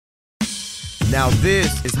Now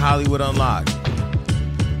this is Hollywood Unlocked.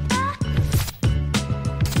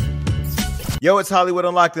 Yo, it's Hollywood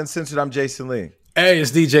Unlocked and Censored. I'm Jason Lee. Hey,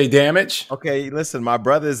 it's DJ Damage. Okay, listen, my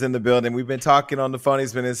brother's in the building. We've been talking on the phone.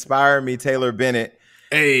 He's been inspiring me, Taylor Bennett.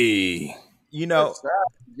 Hey. You know, what's up,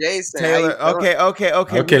 Jason? Taylor, okay.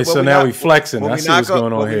 Okay, so now we flexing. I see what's going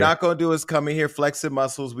on here. What we're not going to do is come in here flexing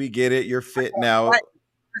muscles. We get it. You're fit now. Right.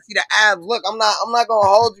 See the abs. Look, I'm not gonna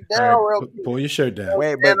hold you down real quick. Pull your shirt down.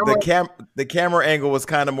 Wait, but the camera angle was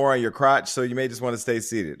kind of more on your crotch, so you may just want to stay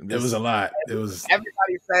seated. It was a lot. It was.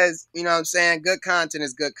 Everybody says, you know what I'm saying, good content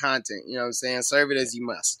is good content. You know what I'm saying? Serve it as you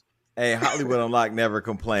must. Hey, Hollywood Unlocked never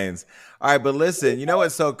complains. All right, but listen, you know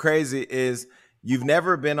what's so crazy is you've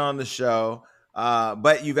never been on the show,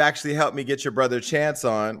 but you've actually helped me get your brother Chance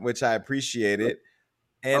on, which I appreciate it.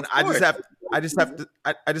 And I just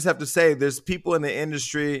have to say, there's people in the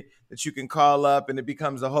industry that you can call up, and it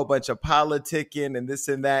becomes a whole bunch of politicking and this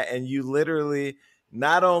and that. And you literally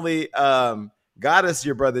not only got us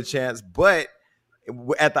your brother Chance, but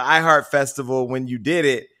at the iHeart Festival when you did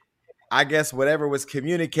it, I guess whatever was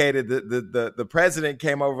communicated, the president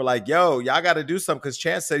came over like, "Yo, y'all got to do something," because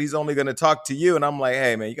Chance said he's only going to talk to you, and I'm like,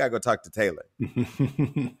 "Hey, man, you got to go talk to Taylor." He's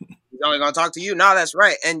only going to talk to you. No, that's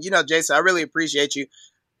right. And you know, Jason, I really appreciate you.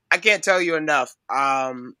 I can't tell you enough.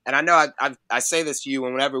 And I know I say this to you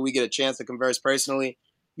whenever we get a chance to converse personally.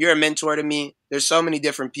 You're a mentor to me. There's so many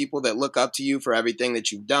different people that look up to you for everything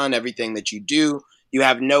that you've done, everything that you do. You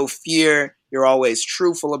have no fear. You're always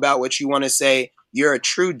truthful about what you want to say. You're a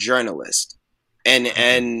true journalist.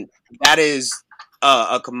 And that is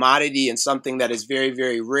a commodity and something that is very,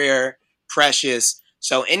 very rare, precious.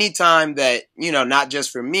 So anytime that, you know, not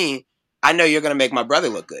just for me, I know you're going to make my brother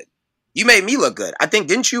look good. You made me look good. I think,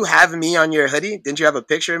 didn't you have me on your hoodie? Didn't you have a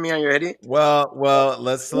picture of me on your hoodie? Well,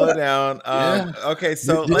 let's slow down. Yeah. Okay,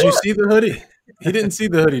 so did you see the hoodie? He didn't see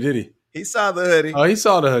the hoodie, did he? He saw the hoodie. Oh, he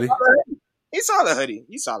saw the hoodie. He saw the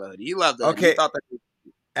hoodie. He loved it. Okay. He thought that.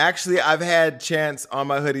 Actually, I've had Chance on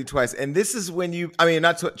my hoodie twice, and this is when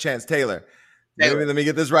Chance, Taylor. Maybe let me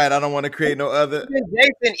get this right. I don't want to create no other.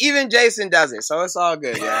 Even Jason does it, so it's all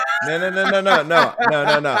good. Yeah. No.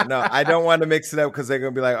 I don't want to mix it up because they're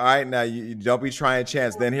gonna be like, all right, now you don't be trying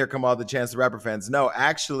Chance. Then here come all the Chance the Rapper fans. No,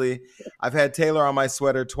 actually, I've had Taylor on my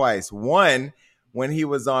sweater twice. One, when he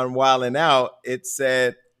was on Wildin' Out,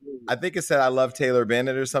 I think it said I love Taylor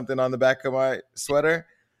Bennett or something on the back of my sweater,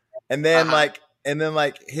 and then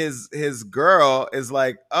his girl is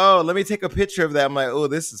like, oh, let me take a picture of that. I'm like, oh,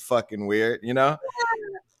 this is fucking weird, you know?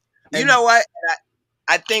 You know what?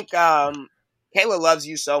 I think Kayla loves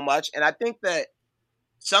you so much. And I think that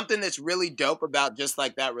something that's really dope about just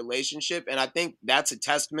like that relationship, and I think that's a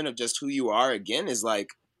testament of just who you are again, is like,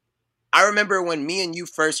 I remember when me and you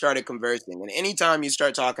first started conversing, and anytime you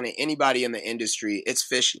start talking to anybody in the industry, it's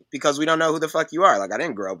fishy because we don't know who the fuck you are. Like, I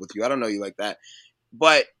didn't grow up with you. I don't know you like that.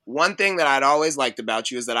 But one thing that I'd always liked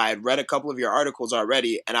about you is that I had read a couple of your articles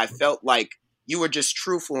already, and I felt like you were just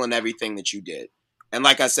truthful in everything that you did. And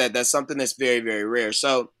like I said, that's something that's very, very rare.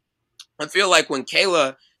 So I feel like when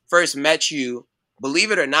Kayla first met you,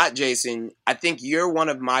 believe it or not, Jason, I think you're one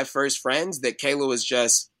of my first friends that Kayla was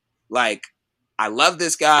just like, I love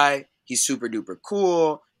this guy. He's super duper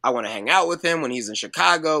cool. I want to hang out with him when he's in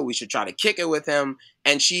Chicago. We should try to kick it with him.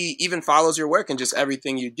 And she even follows your work and just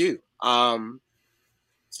everything you do.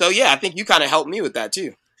 So yeah, I think you kind of helped me with that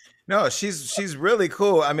too. No, she's really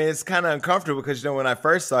cool. I mean, it's kind of uncomfortable because, you know, when I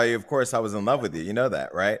first saw you, of course, I was in love with you. You know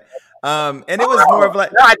that, right? And it was more of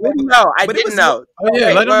like, no, I didn't know. I didn't know. Oh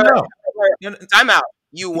yeah, let him know. Time out.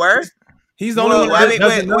 You were? He's the only one that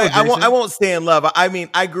doesn't know. Wait, I won't stay in love. I mean,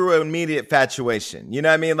 I grew an immediate infatuation. You know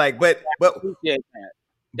what I mean? Like, but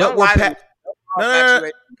no.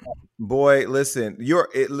 Boy, listen,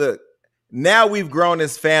 look. Now we've grown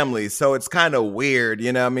as family, so it's kind of weird,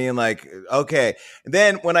 you know what I mean? Like, okay.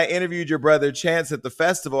 Then when I interviewed your brother Chance at the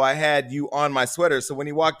festival, I had you on my sweater. So when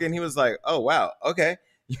he walked in, he was like, oh, wow, okay.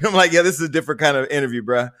 I'm like, yeah, this is a different kind of interview,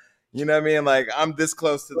 bro. You know what I mean? Like, I'm this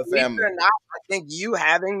close to the family. Or not, I think you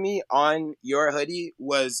having me on your hoodie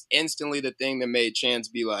was instantly the thing that made Chance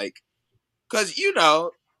be like, because, you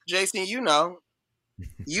know, Jason, you know.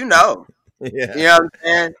 Yeah. You know what I'm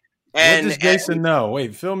saying? What does Jason know?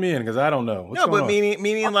 Wait, fill me in because I don't know. What's going on?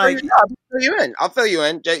 meaning like, I'll fill you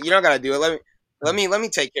in. You don't gotta do it. Let me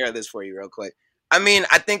take care of this for you real quick. I mean,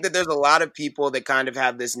 I think that there's a lot of people that kind of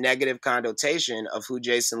have this negative connotation of who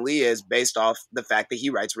Jason Lee is based off the fact that he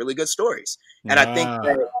writes really good stories. And I think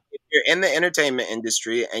that if you're in the entertainment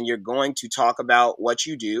industry and you're going to talk about what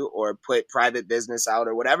you do or put private business out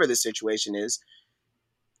or whatever the situation is,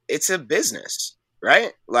 it's a business.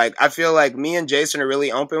 right? Like, I feel like me and Jason are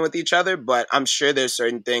really open with each other, but I'm sure there's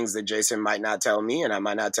certain things that Jason might not tell me and I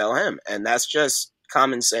might not tell him. And that's just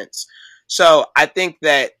common sense. So I think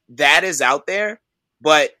that is out there,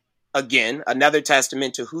 but again, another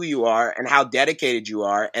testament to who you are and how dedicated you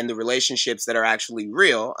are and the relationships that are actually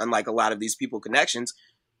real, unlike a lot of these people connections.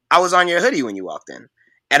 I was on your hoodie when you walked in.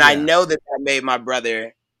 And I know that made my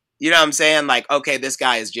brother, you know what I'm saying? Like, okay, this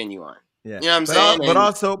guy is genuine. Yeah. You know what I'm saying?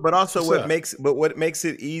 But also what makes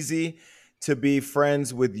it easy to be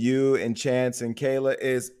friends with you and Chance and Kayla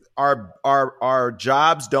is our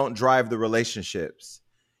jobs don't drive the relationships.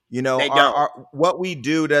 You know, our what we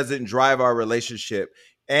do doesn't drive our relationship.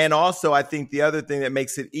 And also, I think the other thing that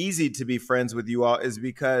makes it easy to be friends with you all is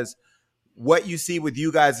because what you see with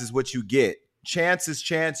you guys is what you get. Chance is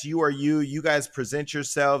Chance. You are you. You guys present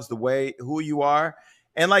yourselves the way who you are.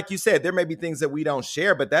 And like you said, there may be things that we don't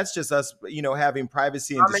share, but that's just us, you know, having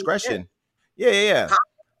privacy and discretion. Yeah.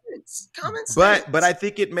 Common sense. But I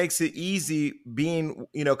think it makes it easy being,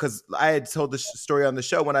 you know, because I had told the story on the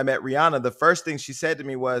show when I met Rihanna. The first thing she said to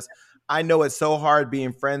me was, I know it's so hard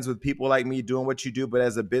being friends with people like me doing what you do, but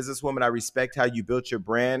as a businesswoman, I respect how you built your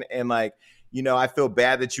brand. And like, you know, I feel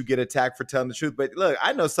bad that you get attacked for telling the truth. But look,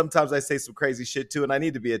 I know sometimes I say some crazy shit too, and I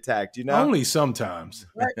need to be attacked, you know? Only sometimes.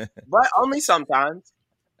 But only sometimes.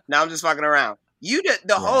 Now I'm just fucking around. You did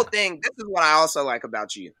the whole thing. This is what I also like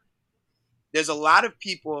about you. There's a lot of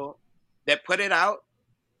people that put it out,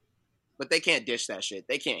 but they can't dish that shit.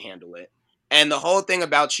 They can't handle it. And the whole thing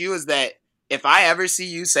about you is that if I ever see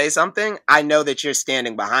you say something, I know that you're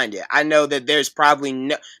standing behind it. I know that there's probably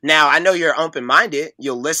now I know you're open-minded.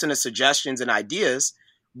 You'll listen to suggestions and ideas,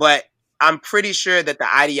 but I'm pretty sure that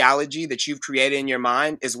the ideology that you've created in your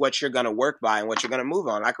mind is what you're going to work by and what you're going to move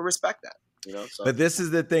on. I can respect that. You know, so. But this is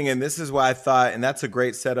the thing, and this is why I thought, and that's a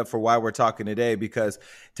great setup for why we're talking today, because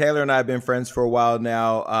Taylor and I have been friends for a while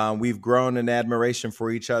now. We've grown in admiration for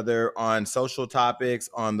each other on social topics,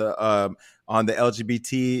 on the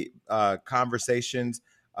LGBT conversations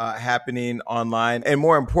happening online, and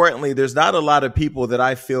more importantly, there's not a lot of people that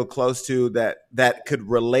I feel close to that could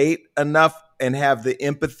relate enough and have the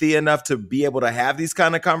empathy enough to be able to have these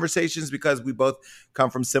kind of conversations because we both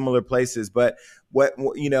come from similar places. But what,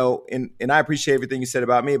 you know, and I appreciate everything you said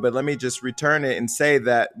about me, but let me just return it and say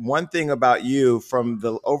that one thing about you from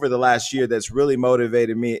over the last year that's really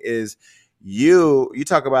motivated me is you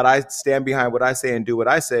talk about I stand behind what I say and do what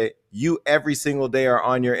I say. You every single day are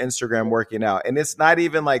on your Instagram working out. And it's not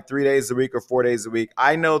even like 3 days a week or 4 days a week.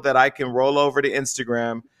 I know that I can roll over to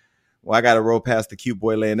Instagram. Well, I got to roll past the cute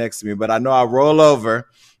boy laying next to me, but I know I'll roll over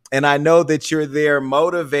and I know that you're there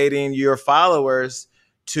motivating your followers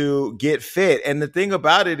to get fit. And the thing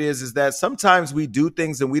about it is that sometimes we do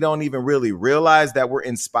things and we don't even really realize that we're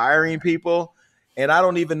inspiring people. And I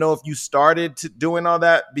don't even know if you started doing all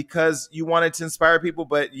that because you wanted to inspire people,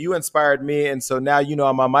 but you inspired me. And so now, you know,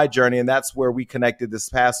 I'm on my journey, and that's where we connected this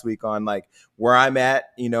past week on like where I'm at.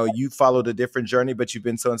 You know, you followed a different journey, but you've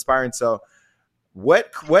been so inspiring. So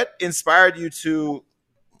what inspired you to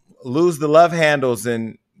lose the love handles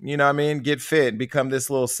and, you know what I mean, get fit and become this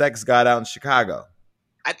little sex god out in Chicago?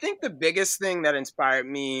 I think the biggest thing that inspired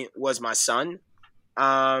me was my son.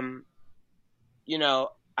 You know,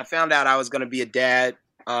 I found out I was going to be a dad,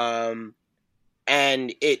 and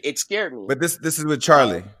it scared me. But this is with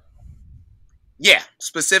Charlie. Yeah,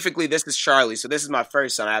 specifically, this is Charlie. So this is my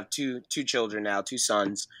first son. I have two children now, two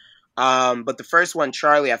sons. But the first one,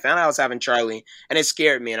 Charlie, I found out I was having Charlie, and it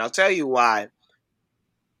scared me. And I'll tell you why.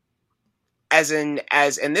 And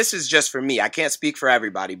this is just for me. I can't speak for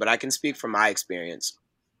everybody, but I can speak from my experience.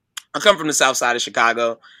 I come from the south side of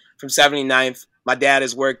Chicago, from 79th. My dad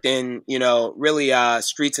has worked in, you know, really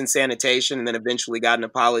streets and sanitation, and then eventually got into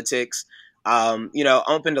politics. You know,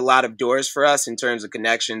 opened a lot of doors for us in terms of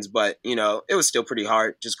connections, but, you know, it was still pretty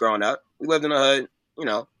hard just growing up. We lived in a hood, you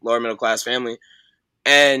know, lower middle class family.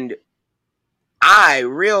 And I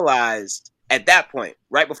realized at that point,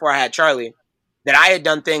 right before I had Charlie, that I had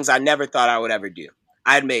done things I never thought I would ever do.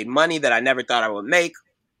 I had made money that I never thought I would make.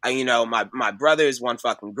 You know, my brothers won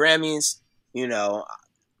fucking Grammys, you know,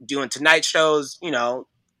 doing Tonight shows, you know,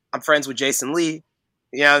 I'm friends with Jason Lee,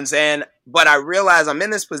 you know what I'm saying? But I realize I'm in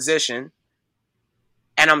this position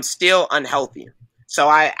and I'm still unhealthy. So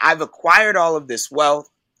I've acquired all of this wealth,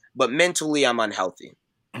 but mentally I'm unhealthy.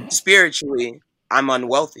 Spiritually, I'm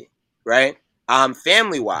unwealthy, right?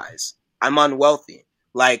 Family-wise, I'm unwealthy.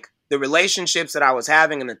 Like the relationships that I was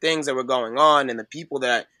having and the things that were going on and the people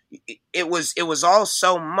that it was all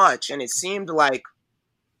so much, and it seemed like,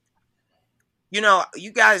 you know,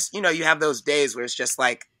 you guys, you know, you have those days where it's just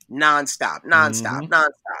like nonstop.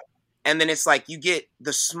 And then it's like you get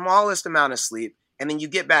the smallest amount of sleep and then you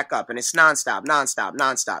get back up, and it's nonstop, nonstop,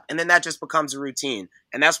 nonstop. And then that just becomes a routine.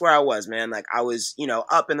 And that's where I was, man. Like, I was,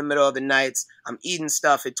 up in the middle of the nights. I'm eating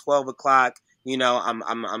stuff at 12 o'clock. I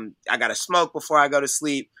got to smoke before I go to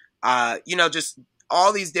sleep. Just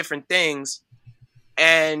all these different things.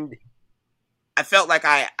 And I felt like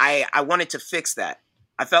I wanted to fix that.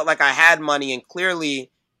 I felt like I had money, and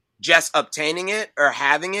clearly just obtaining it or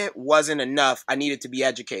having it wasn't enough. I needed to be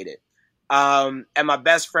educated. And my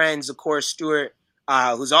best friend, Zakor Stewart,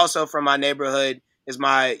 who's also from my neighborhood, is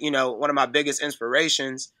my, one of my biggest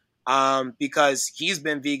inspirations, because he's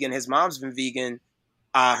been vegan. His mom's been vegan,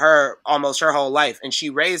 almost her whole life. And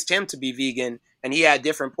she raised him to be vegan. And he had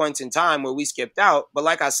different points in time where we skipped out. But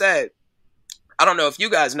like I said, I don't know if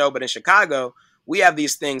you guys know, but in Chicago, we have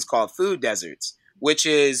these things called food deserts, which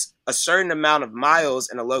is a certain amount of miles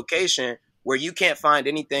in a location where you can't find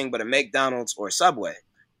anything but a McDonald's or Subway,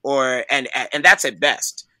 and that's at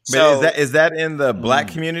best. So is that in the Black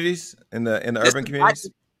communities, in the urban communities?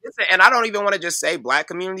 And I don't even want to just say Black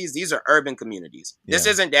communities; these are urban communities. Yeah. This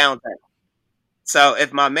isn't downtown. So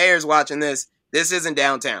if my mayor's watching this isn't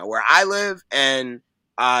downtown where I live, and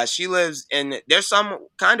she lives in. There's some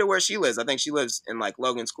kind of where she lives. I think she lives in like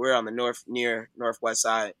Logan Square on the near northwest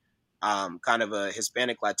side. Kind of a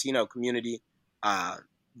Hispanic Latino community,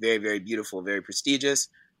 very, very beautiful, very prestigious.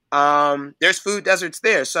 There's food deserts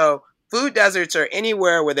there. So food deserts are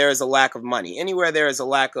anywhere where there is a lack of money, anywhere there is a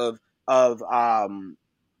lack of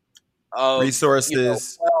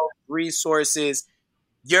resources, resources,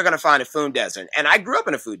 you're going to find a food desert. And I grew up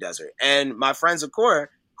in a food desert, and my friend Zakor,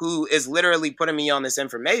 who is literally putting me on this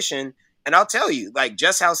information. And I'll tell you, like,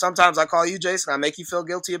 just how sometimes I call you, Jason, I make you feel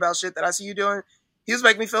guilty about shit that I see you doing. He was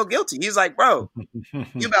making me feel guilty. He's like, bro,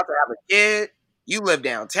 you about to have a kid. You live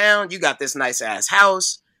downtown. You got this nice ass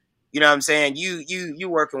house. You know what I'm saying? You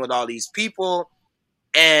working with all these people,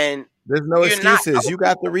 and there's no excuses. You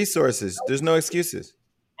got the resources. There's no excuses.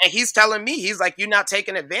 And he's telling me, he's like, you're not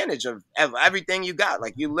taking advantage of everything you got.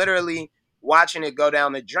 Like, you literally watching it go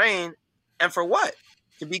down the drain. And for what?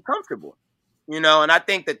 To be comfortable, And I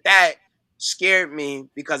think that scared me,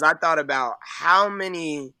 because I thought about how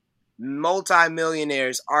many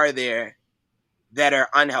multimillionaires are there that are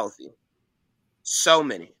unhealthy. So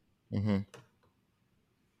many. Mm-hmm.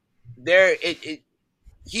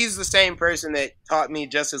 He's the same person that taught me,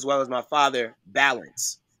 just as well as my father,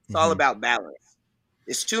 balance. It's all about balance.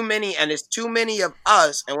 It's too many, and it's too many of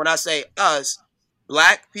us. And when I say us,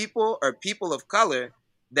 Black people or people of color,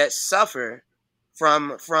 that suffer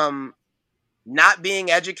from not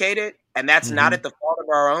being educated, and that's not at the fault of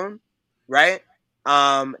our own, right?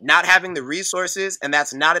 Not having the resources, and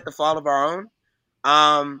that's not at the fault of our own.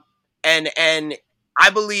 And I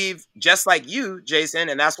believe, just like you, Jason,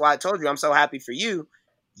 and that's why I told you I'm so happy for you,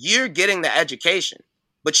 you're getting the education,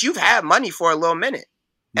 but you've had money for a little minute,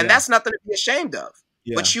 and that's nothing to be ashamed of.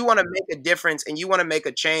 Yeah. But you want to make a difference, and you want to make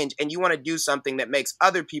a change, and you want to do something that makes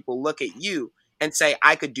other people look at you and say,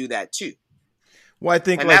 I could do that too. Well, I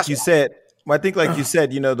think, like you said,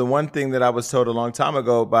 the one thing that I was told a long time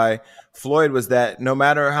ago by Floyd was that no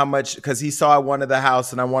matter how much, because he saw I wanted the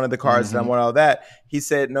house and I wanted the cars and I wanted all that, he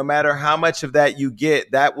said, no matter how much of that you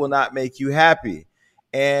get, that will not make you happy.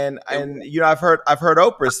 And I've heard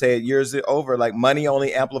Oprah say it years over, like, money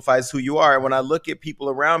only amplifies who you are. And when I look at people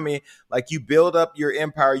around me, like, you build up your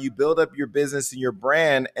empire, you build up your business and your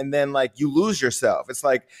brand, and then, like, you lose yourself. It's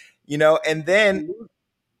like, and then,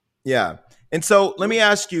 yeah. And so let me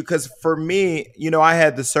ask you, because for me, I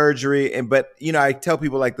had the surgery, but I tell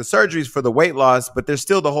people, like, the surgery is for the weight loss, but there's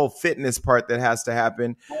still the whole fitness part that has to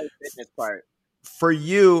happen. Fitness part. For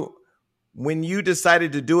you, when you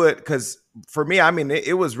decided to do it, because for me, I mean,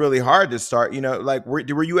 it was really hard to start, like,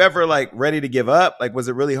 were you ever, like, ready to give up? Like, was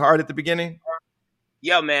it really hard at the beginning?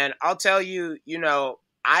 Yo, man, I'll tell you,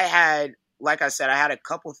 I had a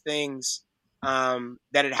couple things that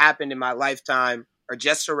had happened in my lifetime, or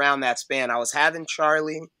just around that span. I was having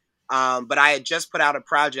Charlie, but I had just put out a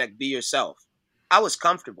project, Be Yourself. I was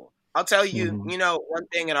comfortable. I'll tell you, one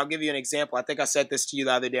thing, and I'll give you an example. I think I said this to you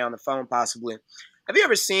the other day on the phone, possibly. Have you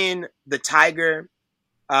ever seen the tiger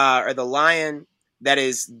or the lion that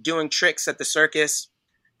is doing tricks at the circus?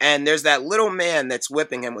 And there's that little man that's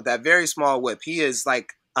whipping him with that very small whip. He is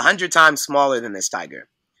like 100 times smaller than this tiger.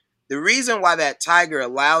 The reason why that tiger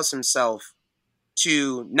allows himself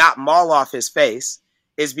to not maul off his face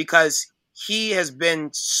is because he has been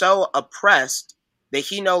so oppressed that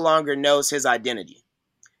he no longer knows his identity,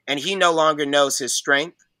 and he no longer knows his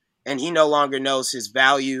strength, and he no longer knows his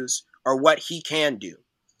values or what he can do.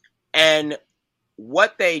 And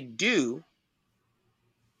what they do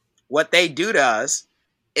to us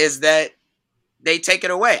is that they take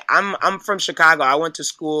it away. I'm from Chicago. I went to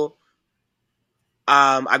school.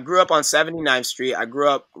 I grew up on 79th Street. I grew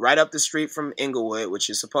up right up the street from Inglewood, which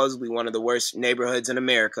is supposedly one of the worst neighborhoods in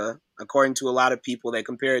America, according to a lot of people. They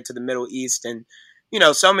compare it to the Middle East, and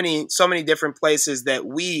so many different places that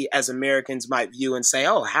we as Americans might view and say,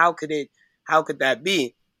 "Oh, how could that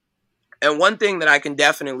be?" And one thing that I can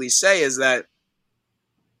definitely say is that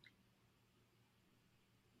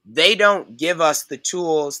they don't give us the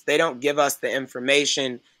tools, they don't give us the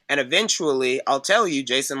information, and eventually, I'll tell you,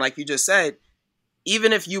 Jason, like you just said,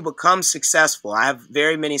 even if you become successful, I have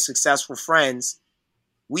very many successful friends,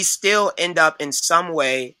 we still end up in some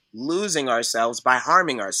way losing ourselves by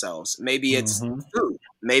harming ourselves. Maybe it's food,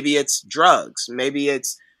 maybe it's drugs, maybe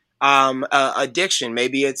it's addiction,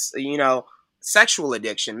 maybe it's, sexual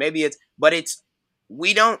addiction,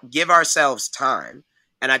 we don't give ourselves time.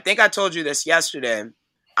 And I think I told you this yesterday.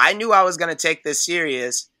 I knew I was going to take this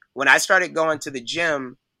serious when I started going to the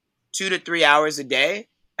gym 2 to 3 hours a day.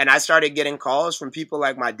 And I started getting calls from people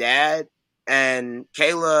like my dad and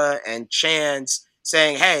Kayla and Chance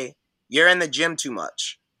saying, "Hey, you're in the gym too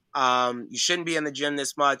much. You shouldn't be in the gym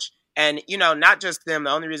this much." And, not just them. The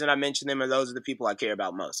only reason I mention them are those are the people I care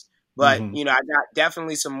about most. But, I got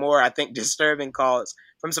definitely some more, I think, disturbing calls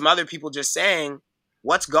from some other people just saying,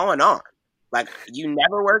 "What's going on? Like, you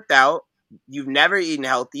never worked out. You've never eaten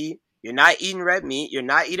healthy. You're not eating red meat. You're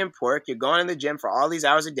not eating pork. You're going to the gym for all these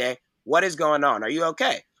hours a day. What is going on? Are you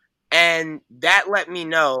okay?" And that let me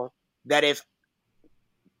know that if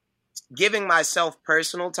giving myself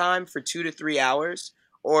personal time for 2 to 3 hours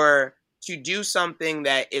or to do something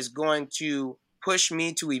that is going to push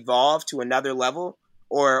me to evolve to another level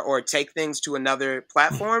or take things to another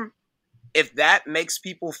platform, if that makes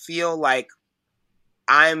people feel like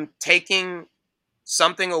I'm taking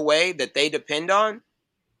something away that they depend on,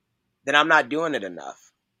 then I'm not doing it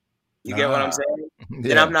enough. You get what I'm saying? Yeah.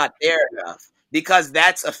 Then I'm not there enough. Because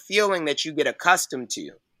that's a feeling that you get accustomed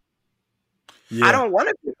to. Yeah. I don't want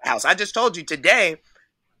to be in the house. I just told you today,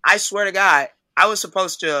 I swear to God, I was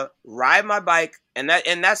supposed to ride my bike, and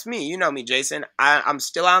that's me. You know me, Jason. I'm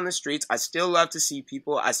still out in the streets. I still love to see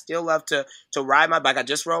people. I still love to ride my bike. I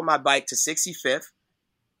just rode my bike to 65th,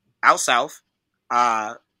 out south.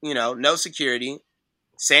 No security,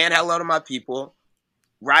 saying hello to my people,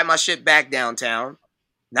 ride my shit back downtown,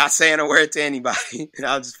 not saying a word to anybody.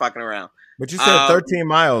 I was just fucking around. But you said 13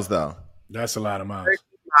 miles, though. That's a lot of miles. 13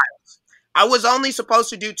 miles. I was only supposed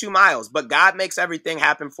to do 2 miles, but God makes everything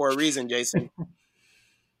happen for a reason, Jason.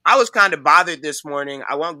 I was kind of bothered this morning.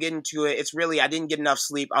 I won't get into it. It's really, I didn't get enough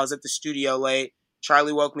sleep. I was at the studio late.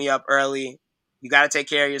 Charlie woke me up early. You got to take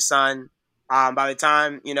care of your son. By the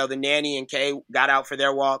time, the nanny and Kay got out for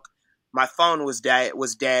their walk, my phone was dead.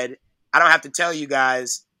 I don't have to tell you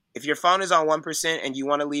guys, if your phone is on 1% and you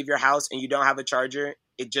want to leave your house and you don't have a charger,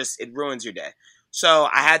 it ruins your day. So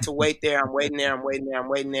I had to wait there. I'm waiting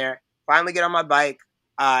there. Finally get on my bike,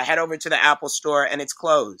 head over to the Apple store, and it's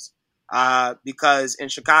closed because in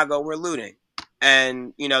Chicago we're looting.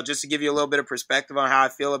 And, just to give you a little bit of perspective on how I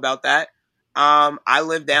feel about that, I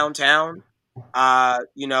live downtown.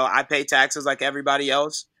 I pay taxes like everybody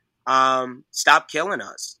else. Stop killing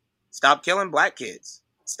us. Stop killing black kids.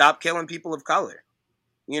 Stop killing people of color.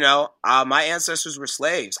 My ancestors were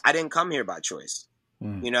slaves. I didn't come here by choice.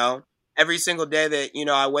 Every single day that,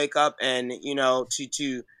 I wake up and,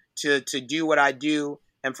 to do what I do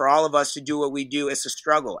and for all of us to do what we do, it's a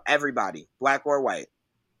struggle. Everybody, black or white.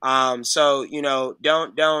 So,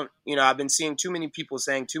 I've been seeing too many people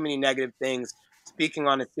saying too many negative things, speaking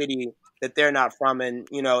on a city that they're not from. And,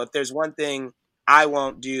 if there's one thing I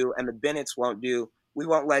won't do and the Bennetts won't do, we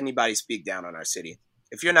won't let anybody speak down on our city.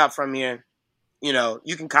 If you're not from here,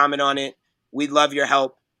 you can comment on it. We'd love your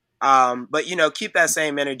help. But, keep that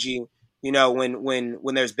same energy,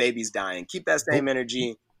 when there's babies dying. Keep that same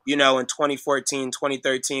energy, in 2014,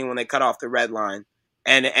 2013, when they cut off the red line.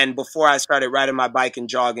 And before I started riding my bike and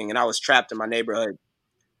jogging and I was trapped in my neighborhood.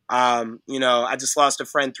 I just lost a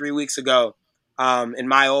friend 3 weeks ago in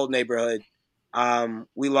my old neighborhood.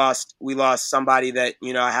 We lost somebody that,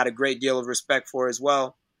 I had a great deal of respect for as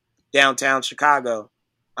well, downtown Chicago.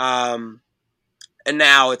 And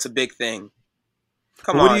now it's a big thing.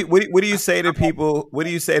 Come on. What do you say to people? What do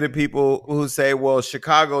you say to people who say, "Well,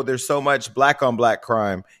 Chicago, there's so much black on black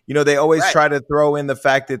crime"? They always try to throw in the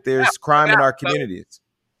fact that there's crime in our communities.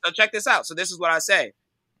 So check this out. So this is what I say.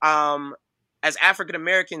 As African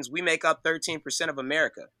Americans, we make up 13% of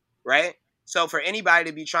America, right? So for anybody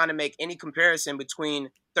to be trying to make any comparison between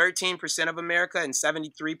 13% of America and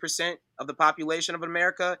 73% of the population of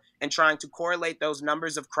America and trying to correlate those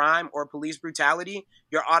numbers of crime or police brutality,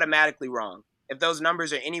 you're automatically wrong. If those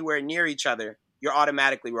numbers are anywhere near each other, you're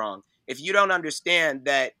automatically wrong. If you don't understand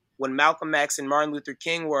that when Malcolm X and Martin Luther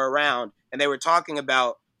King were around and they were talking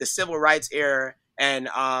about the civil rights era and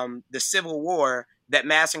the Civil War, that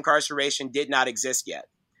mass incarceration did not exist yet.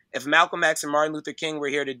 If Malcolm X and Martin Luther King were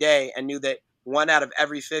here today and knew that 1 out of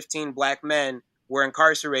every 15 black men were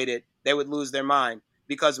incarcerated, they would lose their mind,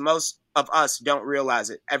 because most of us don't realize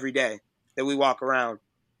it every day that we walk around.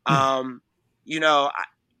 You know,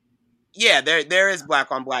 yeah, there is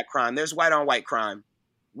black on black crime. There's white on white crime.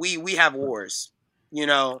 We have wars, you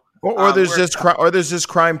know. Or there's just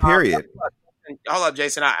crime, period. Hold up,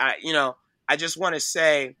 Jason. I just want to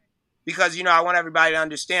say, because, you know, I want everybody to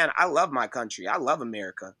understand, I love my country. I love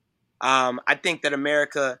America. I think that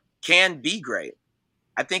America can be great.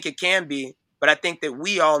 I think it can be, but I think that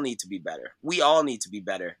we all need to be better. We all need to be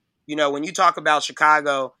better. You know, when you talk about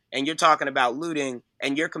Chicago and you're talking about looting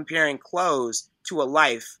and you're comparing clothes to a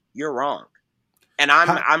life, you're wrong. And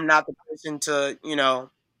I'm not the person to, you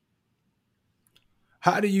know.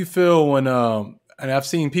 How do you feel when, and I've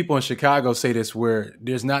seen people in Chicago say this, where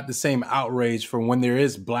there's not the same outrage for when there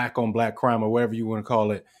is black on black crime, or whatever you want to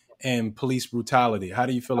call it, and police brutality? How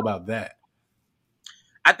do you feel about that?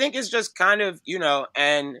 I think it's just kind of, you know,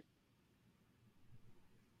 and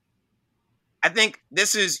I think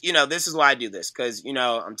this is why I do this, because, you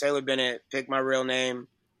know, I'm Taylor Bennett, pick my real name.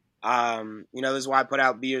 You know, this is why I put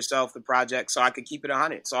out Be Yourself, the project, so I could keep it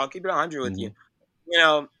 100. So I'll keep it 100 with you. You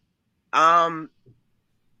know, I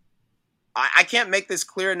can't make this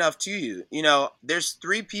clear enough to you. You know, there's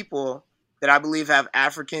 3 people that I believe have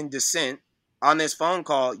African descent on this phone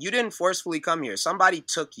call. You didn't forcefully come here. Somebody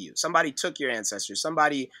took you. Somebody took your ancestors.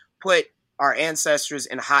 Somebody put our ancestors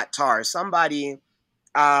in hot tar. Somebody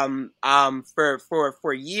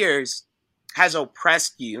for years has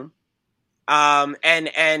oppressed you. And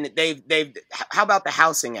they've how about the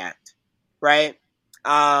Housing Act, right?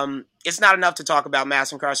 It's not enough to talk about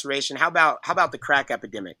mass incarceration. How about the crack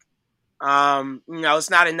epidemic? You know,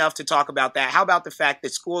 it's not enough to talk about that. How about the fact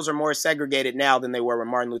that schools are more segregated now than they were when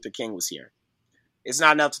Martin Luther King was here? It's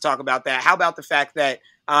not enough to talk about that. How about the fact that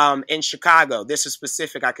in Chicago, this is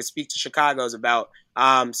specific, I could speak to Chicago's about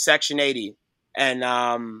Section 80 and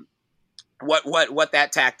what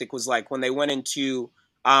that tactic was like when they went into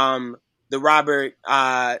the Robert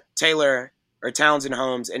Taylor or Townsend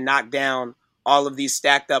homes and knocked down all of these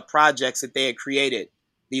stacked up projects that they had created,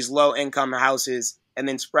 these low income houses, and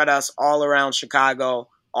then spread us all around Chicago,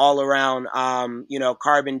 all around, you know,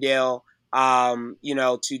 Carbondale, you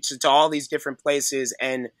know, to all these different places,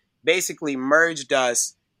 and basically merged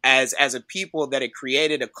us as a people that had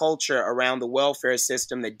created a culture around the welfare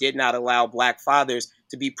system that did not allow black fathers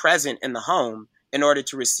to be present in the home in order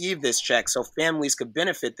to receive this check so families could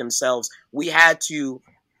benefit themselves. We had to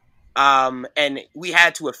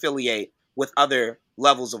affiliate with other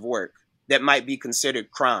levels of work that might be considered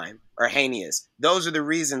crime or heinous. Those are the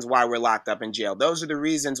reasons why we're locked up in jail. Those are the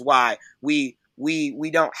reasons why we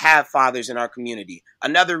don't have fathers in our community.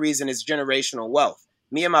 Another reason is generational wealth.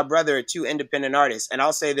 Me and my brother are 2 independent artists. And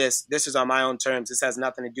I'll say this is on my own terms. This has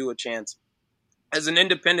nothing to do with Chance. As an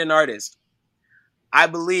independent artist, I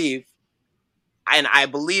believe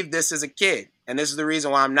this as a kid, and this is the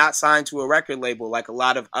reason why I'm not signed to a record label like a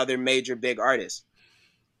lot of other major big artists.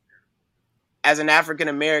 As an African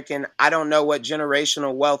American, I don't know what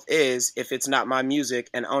generational wealth is if it's not my music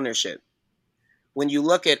and ownership. When you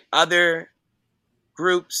look at other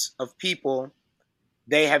groups of people,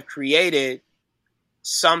 they have created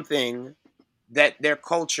something that their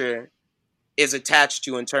culture is attached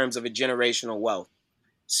to in terms of a generational wealth.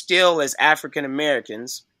 Still, as African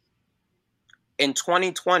Americans, in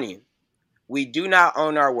 2020, we do not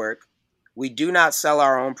own our work, we do not sell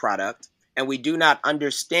our own product, and we do not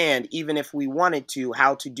understand, even if we wanted to,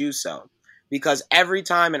 how to do so. Because every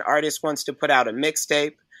time an artist wants to put out a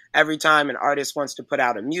mixtape, every time an artist wants to put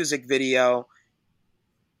out a music video,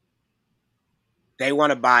 they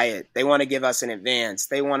want to buy it. They want to give us an advance.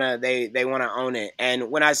 They want to own it.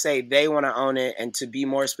 And when I say they want to own it, and to be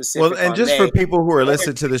more specific, well, and just for people who are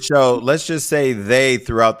listening to the show, let's just say they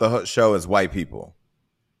throughout the show as white people.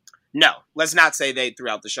 No, let's not say they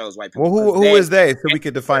throughout the show as white people. Well, who is they? So we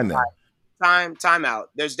could define them. Time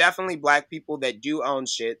out. There's definitely black people that do own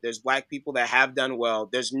shit. There's black people that have done well.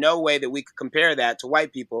 There's no way that we could compare that to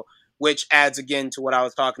white people, which adds again to what I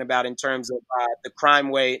was talking about in terms of the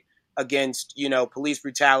crime rate against, you know, police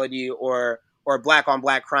brutality or black on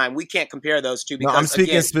black crime. We can't compare those two. Because, no, I'm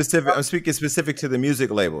speaking specific to the music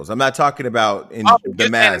labels. I'm not talking about in the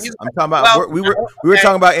mass. I'm talking about we were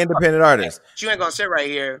talking about independent artists. You ain't gonna sit right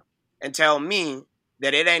here and tell me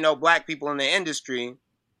that it ain't no black people in the industry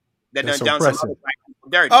that done some other black people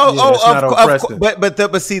dirty.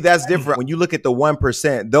 But see, that's different. When you look at the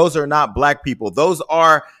 1%, those are not black people. Those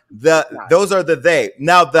are the they.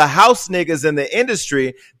 Now, the house niggas in the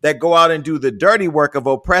industry that go out and do the dirty work of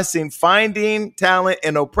oppressing, finding talent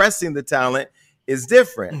and oppressing the talent is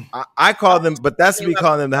different. I call them, but that's me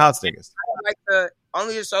calling them the house niggas.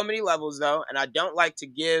 Only there's so many levels though, and I don't like to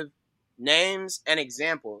give names and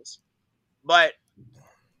examples, but.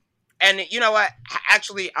 And you know what?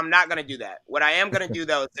 Actually, I'm not going to do that. What I am going to do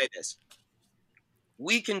though is say this: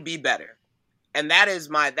 we can be better, and that is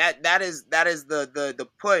the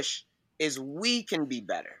push. Is we can be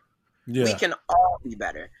better. Yeah. We can all be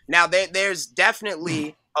better. Now, there's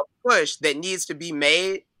definitely a push that needs to be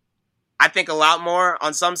made. I think a lot more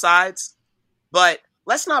on some sides, but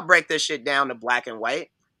let's not break this shit down to black and white.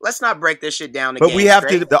 Let's not break this shit down. But we have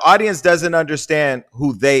to. The audience doesn't understand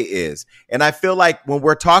who they is, and I feel like when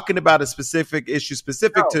we're talking about a specific issue,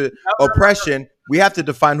 specific to oppression, we have to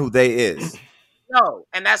define who they is. No,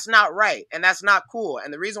 and that's not right, and that's not cool.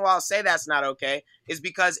 And the reason why I'll say that's not okay is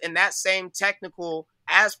because in that same technical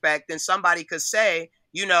aspect, then somebody could say,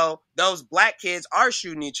 you know, those black kids are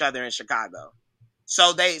shooting each other in Chicago,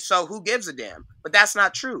 so who gives a damn? But that's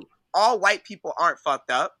not true. All white people aren't fucked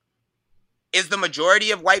up. Is the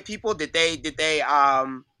majority of white people, did they,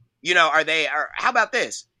 you know, how about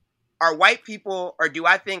this? Are white people, or do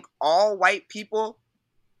I think all white people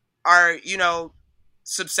are, you know,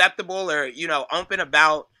 susceptible or, you know, open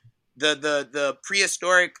about the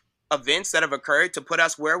prehistoric events that have occurred to put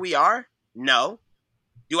us where we are? No.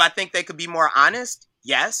 Do I think they could be more honest?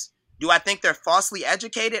 Yes. Do I think they're falsely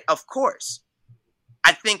educated? Of course.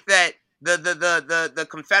 I think that the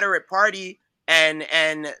Confederate Party and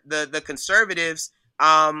the conservatives,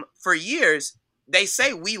 for years, they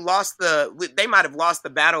say they might have lost the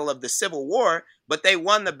battle of the Civil War, but they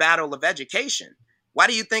won the battle of education. Why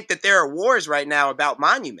do you think that there are wars right now about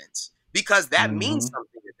monuments? Because that means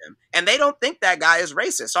something to them. And they don't think that guy is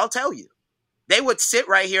racist. I'll tell you. They would sit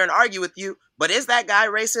right here and argue with you, but is that guy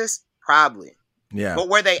racist? Probably. Yeah. But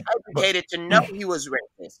were they educated to know he was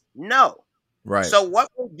racist? No. Right. So what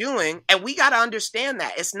we're doing, and we got to understand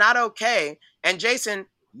that it's not okay. And Jason,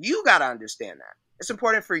 you got to understand that. It's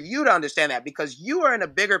important for you to understand that because you are in a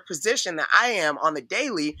bigger position than I am on the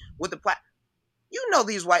daily with the you know,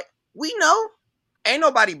 these white, we know, ain't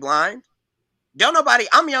nobody blind.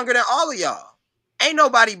 I'm younger than all of y'all. Ain't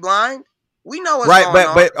nobody blind. We know what's going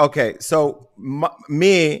on. But okay. So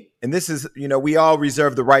me, and this is, you know, we all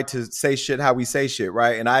reserve the right to say shit how we say shit,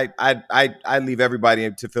 right? And I leave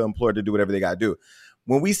everybody to feel employed to do whatever they got to do.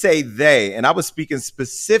 When we say they, and I was speaking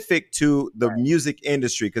specific to the music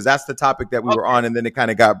industry because that's the topic that we were on, and then it kind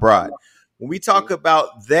of got broad. When we talk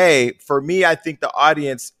about they, for me, I think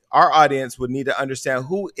our audience would need to understand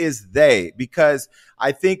who is they, because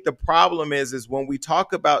I think the problem is when we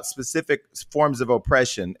talk about specific forms of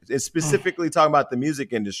oppression, it's specifically talking about the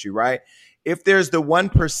music industry, right? If there's the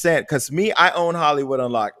 1%, because I own Hollywood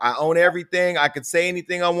Unlocked. I own everything. I could say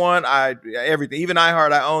anything I want. Everything, even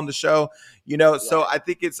iHeart, I own the show. You know, so I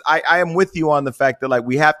think I am with you on the fact that like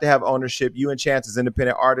we have to have ownership. You and Chance as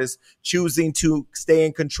independent artists choosing to stay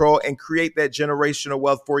in control and create that generational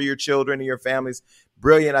wealth for your children and your families.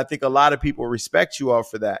 Brilliant. I think a lot of people respect you all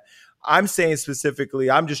for that. I'm saying specifically,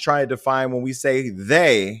 I'm just trying to define when we say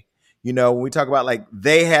they, you know, when we talk about like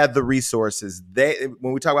they had the resources,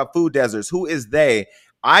 when we talk about food deserts, who is they?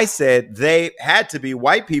 I said they had to be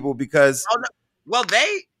white people because. Oh, no. Well,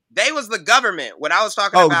 they was the government. What I was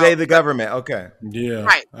talking about. Oh, they the government. Okay. Yeah.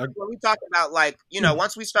 Right. When we talk about like, you know,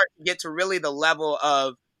 once we start to get to really the level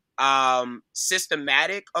of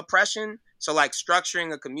systematic oppression. So like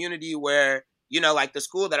structuring a community where, you know, like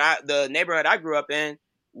the neighborhood I grew up in,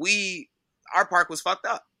 our park was fucked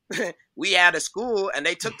up. We had a school and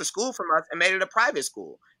they took the school from us and made it a private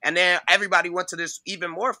school. And then everybody went to this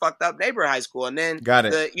even more fucked up neighborhood high school. And then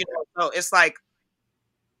so it's like,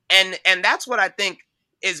 and that's what I think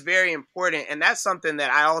is very important. And that's something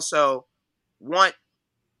that I also want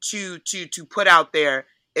to put out there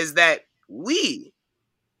is that we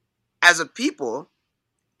as a people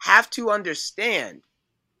have to understand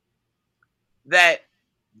that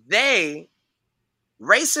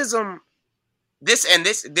racism,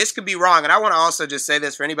 this could be wrong. And I want to also just say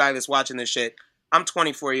this for anybody that's watching this shit. I'm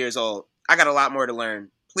 24 years old. I got a lot more to learn.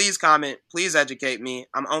 Please comment. Please educate me.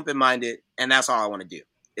 I'm open-minded. And that's all I want to do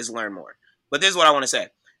is learn more. But this is what I want to say.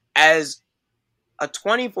 As a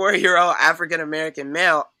 24-year-old African-American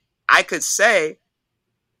male, I could say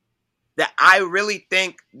that I really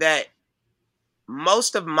think that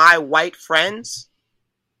most of my white friends,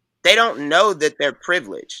 they don't know that they're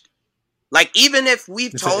privileged. Like, even if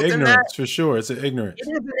we've told them that, for sure, it's an ignorance. It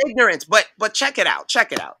is an ignorance, but check it out.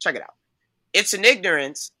 It's an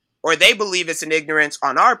ignorance, or they believe it's an ignorance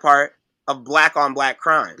on our part of black on black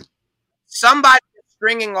crime. Somebody is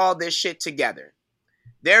stringing all this shit together.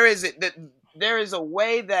 There is a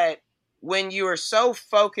way that when you are so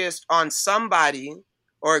focused on somebody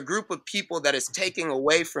or a group of people that is taking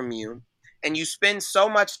away from you, and you spend so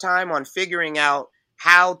much time on figuring out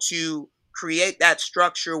how to create that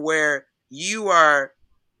structure where you are,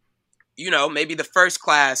 maybe the first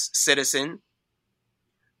class citizen,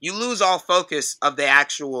 you lose all focus of the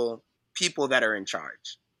actual people that are in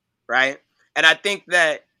charge, right? And I think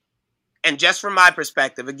that, and just from my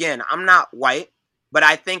perspective, again, I'm not white, but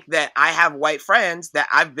I think that I have white friends that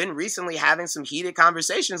I've been recently having some heated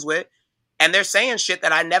conversations with, and they're saying shit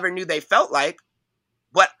that I never knew they felt like,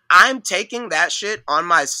 but I'm taking that shit on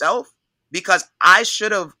myself because I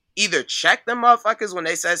should have either checked them motherfuckers when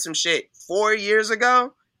they said some shit 4 years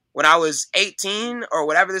ago when I was 18 or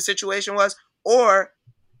whatever the situation was, or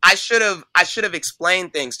I should have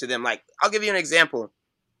explained things to them. Like, I'll give you an example.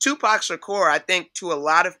 Tupac Shakur, I think to a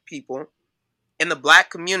lot of people in the black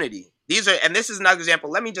community, and this is another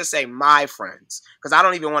example. Let me just say my friends, because I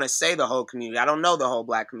don't even want to say the whole community. I don't know the whole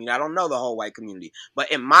black community. I don't know the whole white community.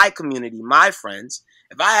 But in my community, my friends,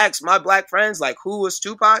 if I ask my black friends, like, who was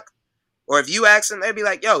Tupac? Or if you ask them, they'd be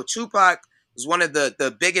like, yo, Tupac was one of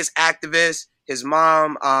the biggest activists. His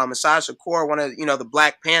mom, Asad Shakur, one of, the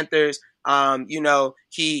Black Panthers.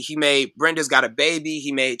 He made Brenda's Got a Baby.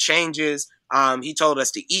 He made changes. He told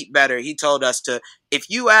us to eat better. He told us to, if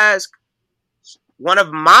you ask one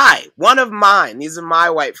of mine, these are my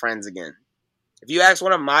white friends again. If you ask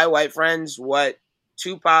one of my white friends what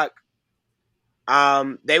Tupac,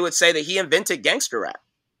 they would say that he invented gangster rap.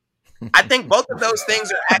 I think both of those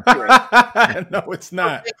things are accurate. No, it's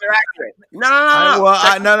not. Those things are accurate. No.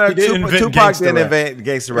 Well, no. Tupac didn't invent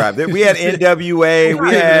gangster rap. We had NWA. We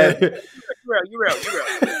had. You real.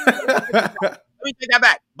 Let me take that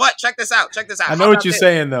back. But check this out. I know what you're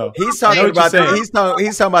saying, though. He's talking about he's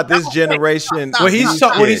talking about this generation. What he's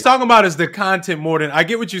talking about is the content more than I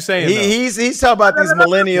get what you're saying. He's talking about these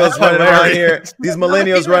millennials running around here. These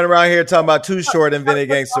millennials running around here talking about Too Short invented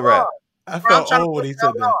gangster rap. I felt old when he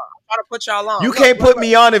said that. To put y'all on. You can't put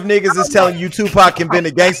me on if niggas is telling you Tupac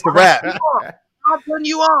invented gangster rap. I'm putting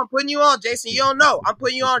you on, Jason. You don't know. I'm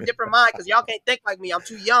putting you on a different mind because y'all can't think like me. I'm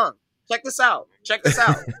too young. Check this out.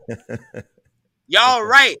 Y'all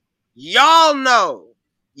right. Y'all know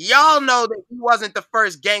that he wasn't the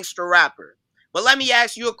first gangster rapper. But let me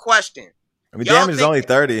ask you a question. I mean, damn, he's only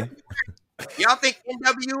 30. Y'all think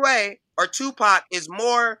NWA or Tupac is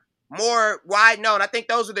more wide known? I think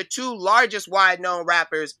those are the two largest wide known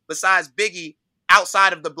rappers besides Biggie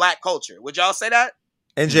outside of the black culture. Would y'all say that?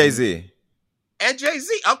 And Jay-Z.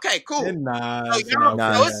 Okay, cool. And Nas.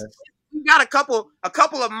 You got a couple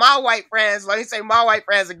of my white friends. Let me say my white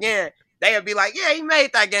friends again. They would be like, yeah, he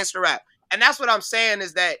made that gangster rap. And that's what I'm saying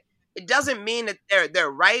is that it doesn't mean that they're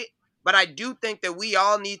right, but I do think that we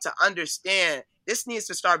all need to understand this needs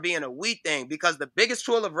to start being a we thing, because the biggest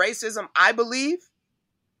tool of racism, I believe,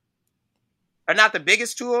 or not the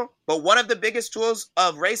biggest tool, but one of the biggest tools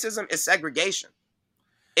of racism is segregation,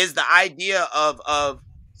 is the idea of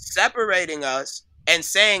separating us and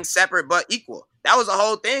saying separate but equal. That was the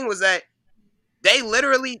whole thing, was that they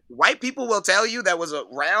literally, white people will tell you that was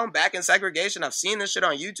around back in segregation. I've seen this shit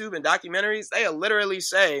on YouTube and documentaries. They literally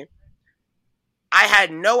say, I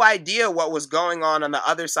had no idea what was going on the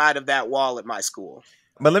other side of that wall at my school.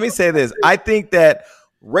 But let me say this. I think that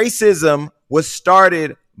racism was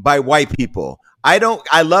started by white people. I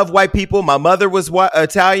love white people. My mother was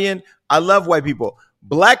Italian. I love white people.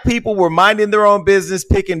 Black people were minding their own business,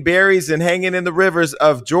 picking berries and hanging in the rivers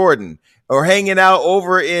of Jordan or hanging out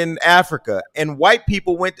over in Africa. And white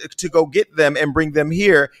people went to go get them and bring them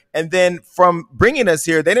here. And then from bringing us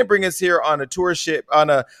here, they didn't bring us here on a tour ship, on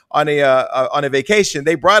a vacation.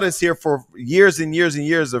 They brought us here for years and years and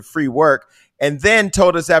years of free work. And then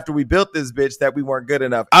told us after we built this bitch that we weren't good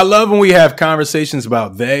enough. I love when we have conversations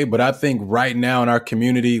about they, but I think right now in our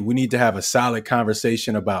community, we need to have a solid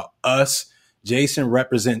conversation about us. Jason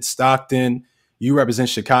represents Stockton. You represent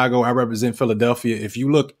Chicago. I represent Philadelphia. If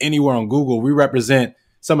you look anywhere on Google, we represent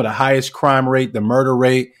some of the highest crime rate, the murder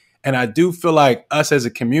rate. And I do feel like us as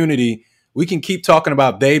a community, we can keep talking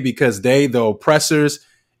about they because they, the oppressors,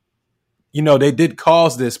 they did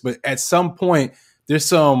cause this. But at some point, there's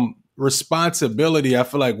some responsibility I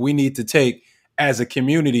feel like we need to take as a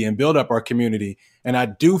community and build up our community. And I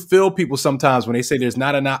do feel people sometimes when they say there's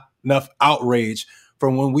not enough outrage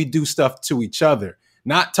from when we do stuff to each other,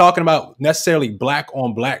 not talking about necessarily black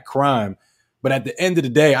on black crime, But at the end of the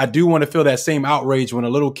day, I do want to feel that same outrage when a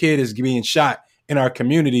little kid is being shot in our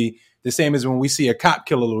community, the same as when we see a cop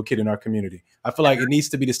kill a little kid in our community. I feel like it needs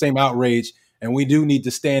to be the same outrage, and we do need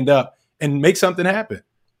to stand up and make something happen.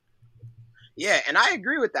 Yeah, and I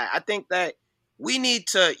agree with that. I think that we need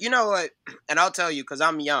to, you know what, and I'll tell you, because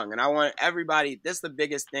I'm young, and I want everybody, this is the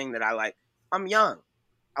biggest thing that I like. I'm young.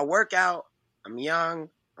 I work out. I'm young.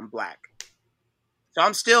 I'm black. So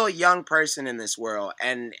I'm still a young person in this world,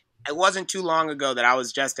 and it wasn't too long ago that I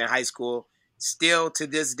was just in high school. Still to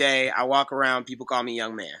this day, I walk around, people call me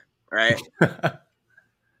young man, right?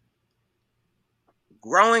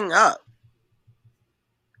 Growing up,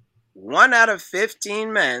 1 out of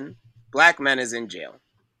 15 men, black men, is in jail.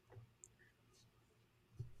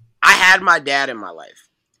 I had my dad in my life.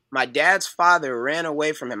 My dad's father ran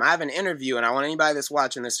away from him. I have an interview, and I want anybody that's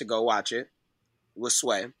watching this to go watch it, with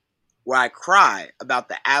Sway, where I cry about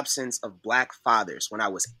the absence of black fathers when I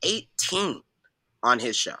was 18 on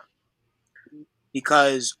his show.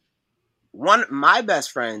 Because my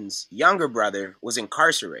best friend's younger brother was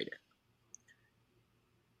incarcerated.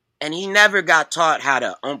 And he never got taught how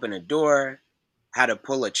to open a door, how to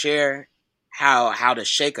pull a chair, how to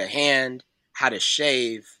shake a hand, how to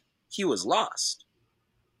shave. He was lost.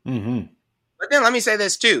 Mm-hmm. But then let me say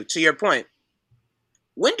this too, to your point.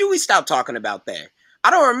 When do we stop talking about that? I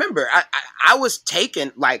don't remember. I was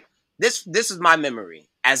taken, like, this is my memory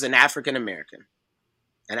as an African American.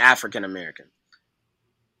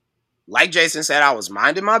 Like Jason said, I was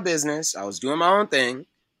minding my business. I was doing my own thing.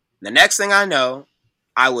 The next thing I know,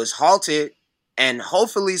 I was halted and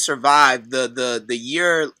hopefully survived the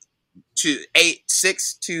year to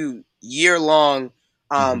 6 to year long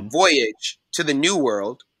voyage to the New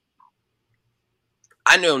World.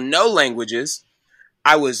 I know no languages.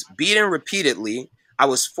 I was beaten repeatedly. I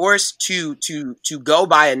was forced to go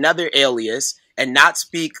by another alias and not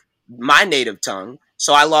speak my native tongue.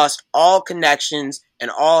 So I lost all connections and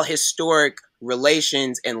all historic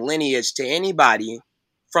relations and lineage to anybody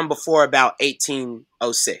from before about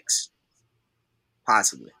 1806,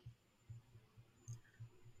 possibly.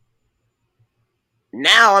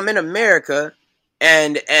 Now I'm in America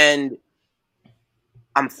and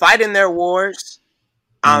I'm fighting their wars.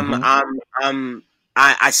 I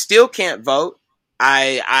still can't vote.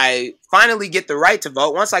 I finally get the right to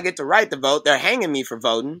vote. Once I get the right to vote, they're hanging me for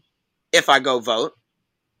voting if I go vote.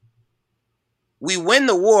 We win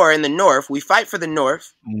the war in the North. We fight for the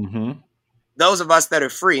North. Mm-hmm. Those of us that are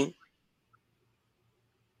free.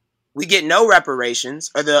 We get no reparations,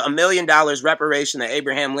 or the $1 million reparation that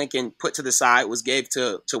Abraham Lincoln put to the side was gave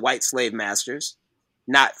to white slave masters,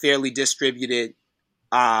 not fairly distributed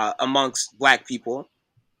amongst black people.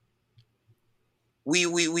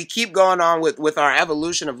 We keep going on with our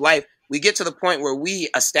evolution of life. We get to the point where we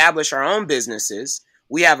establish our own businesses.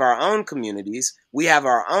 We have our own communities. We have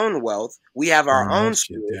our own wealth. We have our own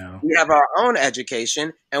schools. We have our own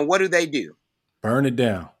education. And what do? Burn it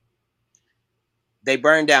down. They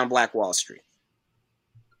burn down Black Wall Street.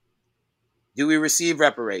 Do we receive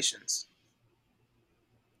reparations?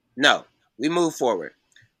 No. We move forward.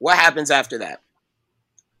 What happens after that?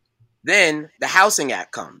 Then the Housing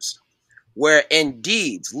Act comes, where in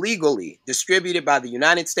deeds legally distributed by the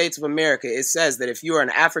United States of America, it says that if you are an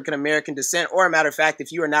African American descent, or a matter of fact,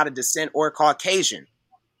 if you are not a descent or Caucasian,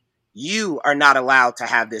 you are not allowed to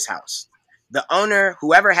have this house. The owner,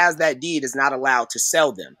 whoever has that deed, is not allowed to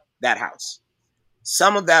sell them that house.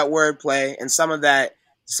 Some of that wordplay and some of that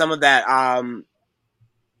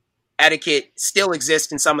etiquette still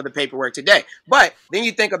exists in some of the paperwork today. But then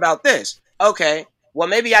you think about this. Okay, well,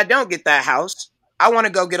 maybe I don't get that house. I want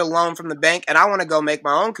to go get a loan from the bank, and I want to go make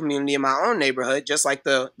my own community in my own neighborhood, just like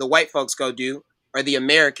the white folks go do, or the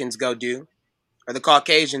Americans go do, or the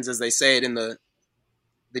Caucasians, as they say it in the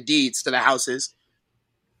deeds to the houses.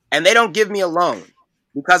 And they don't give me a loan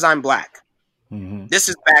because I'm black. Mm-hmm. This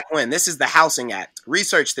is back when. This is the Housing Act.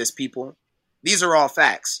 Research this, people. These are all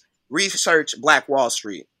facts. Research Black Wall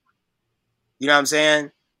Street. You know what I'm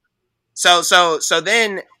saying? So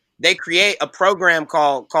then they create a program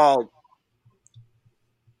called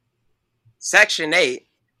Section 8,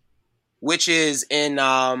 which is in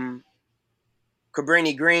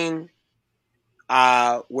Cabrini Green,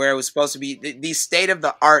 where it was supposed to be these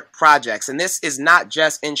state-of-the-art projects. And this is not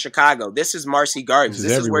just in Chicago. This is Marcy Gardens.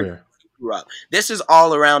 This is everywhere. Where you grew up. This is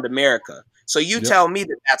all around America. So you tell me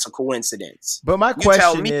that that's a coincidence. But my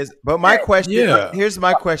question is, here's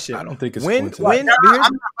my question. I don't think it's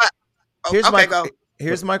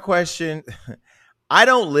here's my question. I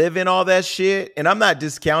don't live in all that shit, and I'm not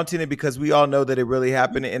discounting it because we all know that it really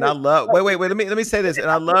happened. And I love. Wait. Let me say this.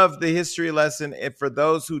 And I love the history lesson. And for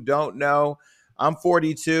those who don't know, I'm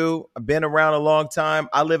 42. I've been around a long time.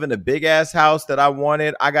 I live in a big ass house that I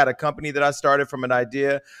wanted. I got a company that I started from an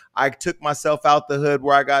idea. I took myself out the hood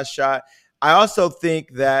where I got shot. I also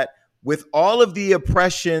think that with all of the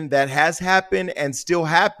oppression that has happened and still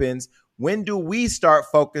happens, when do we start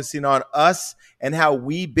focusing on us and how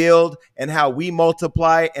we build and how we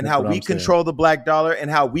multiply and how we control the black dollar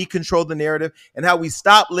and how we control the narrative and how we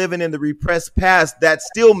stop living in the repressed past that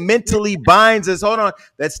still mentally binds us? Hold on.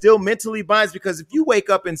 That still mentally binds, because if you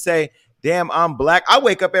wake up and say, damn, I'm black. I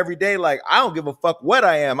wake up every day like, I don't give a fuck what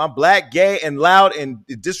I am. I'm black, gay, and loud and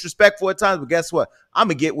disrespectful at times. But guess what? I'm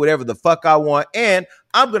going to get whatever the fuck I want. And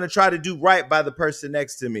I'm going to try to do right by the person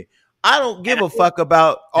next to me. I don't give a fuck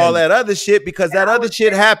about all that other shit, because that other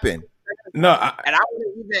shit happened. No, I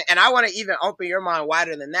want to even open your mind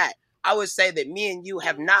wider than that. I would say that me and you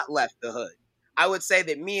have not left the hood. I would say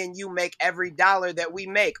that me and you make every dollar that we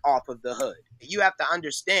make off of the hood. You have to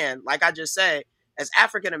understand, like I just said, as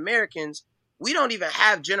African Americans, we don't even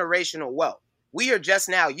have generational wealth. We are just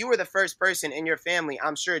now, you were the first person in your family,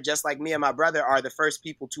 I'm sure, just like me and my brother are the first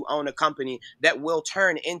people to own a company that will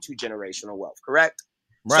turn into generational wealth, correct?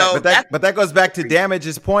 Right, so but that goes back to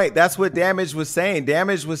Damage's point. That's what Damage was saying.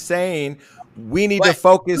 Damage was saying we need to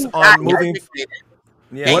focus on moving.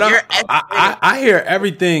 Yeah, I hear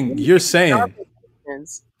everything you're saying.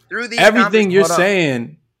 Everything you're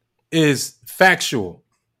saying is factual.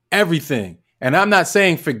 Everything, and I'm not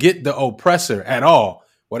saying forget the oppressor at all.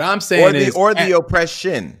 What I'm saying is the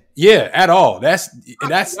oppression. Yeah, at all. That's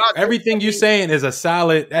everything you're saying is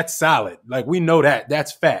solid. That's solid. Like, we know that.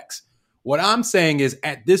 That's facts. What I'm saying is,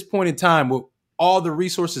 at this point in time, with all the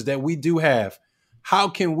resources that we do have, how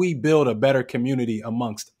can we build a better community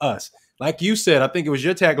amongst us? Like you said, I think it was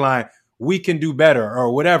your tagline, we can do better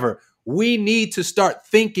or whatever. We need to start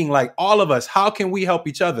thinking like all of us. How can we help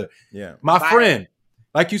each other? Yeah. My friend,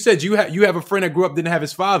 like you said, you have a friend that grew up, didn't have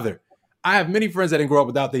his father. I have many friends that didn't grow up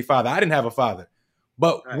without their father. I didn't have a father.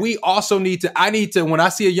 But we also need to, when I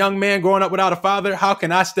see a young man growing up without a father, how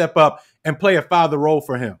can I step up and play a father role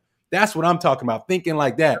for him? That's what I'm talking about, thinking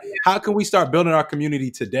like that. How can we start building our community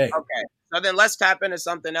today? Okay, so then let's tap into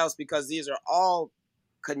something else, because these are all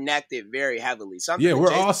connected very heavily.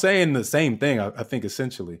 We're all saying the same thing, I think,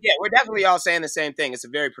 essentially. Yeah, we're definitely all saying the same thing. It's a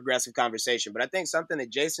very progressive conversation. But I think something that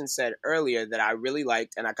Jason said earlier that I really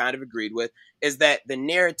liked and I kind of agreed with is that the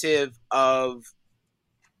narrative of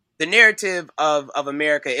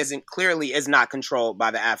America is not controlled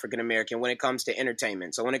by the African American when it comes to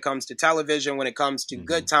entertainment. So when it comes to television, when it comes to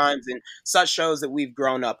good times and such shows that we've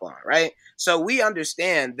grown up on, right? So we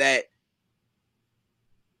understand that,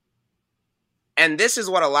 and this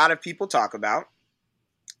is what a lot of people talk about.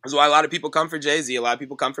 This is why a lot of people come for Jay-Z, a lot of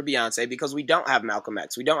people come for Beyonce, because we don't have Malcolm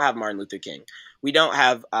X, we don't have Martin Luther King, we don't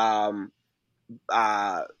have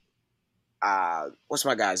what's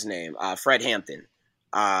my guy's name? Fred Hampton.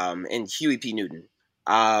 And Huey P. Newton.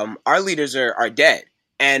 Our leaders are dead.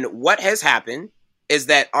 And what has happened is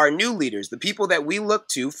that our new leaders, the people that we look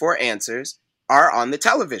to for answers, are on the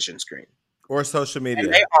television screen. Or social media.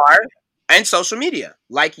 And they are, and social media.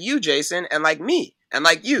 Like you, Jason, and like me, and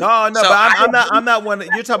like you. No, so but I'm not one.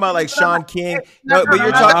 You're talking about like Sean King. No, but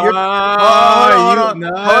you're talking. No.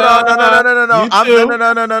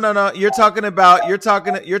 You're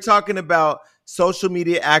talking about social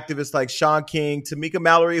media activists like Sean King, Tamika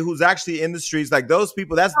Mallory, who's actually in the streets. Like, those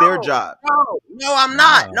people, that's their job. No, I'm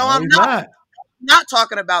not. I'm not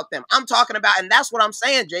talking about them. I'm talking about, and that's what I'm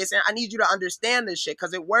saying, Jason. I need you to understand this shit,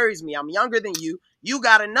 because it worries me. I'm younger than you. You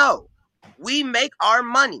got to know. We make our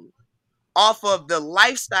money off of the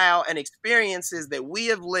lifestyle and experiences that we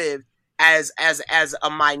have lived as a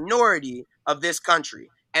minority of this country.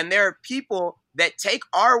 And there are people that take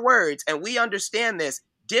our words, and we understand this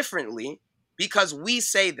differently because we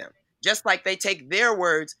say them, just like they take their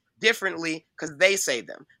words differently because they say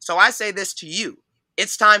them. So I say this to you.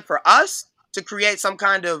 It's time for us to create some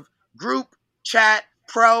kind of group chat,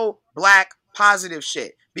 pro-black, positive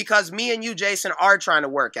shit, because me and you, Jason, are trying to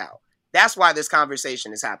work out. That's why this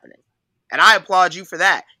conversation is happening. And I applaud you for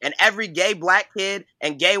that. And every gay black kid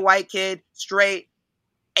and gay white kid, straight,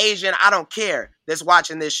 Asian, I don't care, that's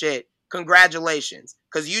watching this shit, congratulations,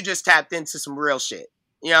 because you just tapped into some real shit.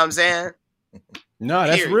 You know what I'm saying? No,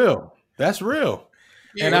 that's real. That's real.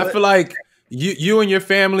 And I feel like you and your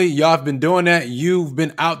family, y'all have been doing that. You've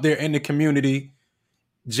been out there in the community.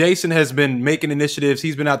 Jason has been making initiatives.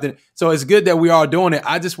 He's been out there. So it's good that we are doing it.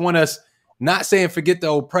 I just want us, not saying forget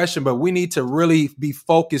the oppression, but we need to really be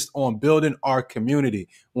focused on building our community.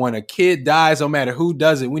 When a kid dies, no matter who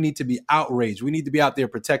does it, we need to be outraged. We need to be out there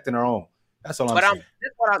protecting our own. That's all I'm saying.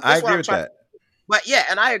 I agree with that. But yeah,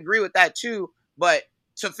 and I agree with that too. But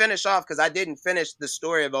to finish off, because I didn't finish the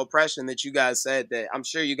story of oppression that you guys said that I'm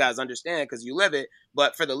sure you guys understand because you live it.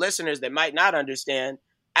 But for the listeners that might not understand,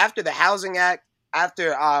 after the Housing Act,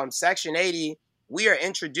 after Section 80, we are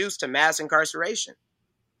introduced to mass incarceration.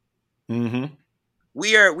 Mm-hmm.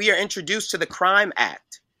 We are introduced to the Crime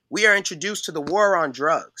Act. We are introduced to the war on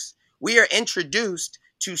drugs. We are introduced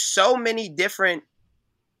to so many different,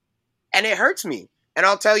 and it hurts me. And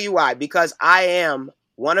I'll tell you why. Because I am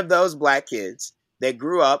one of those black kids that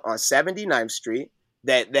grew up on 79th Street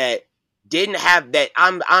that didn't have that.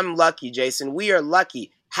 I'm lucky, Jason. We are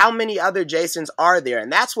lucky. How many other Jasons are there?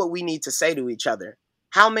 And that's what we need to say to each other.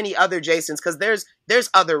 How many other Jasons? Because there's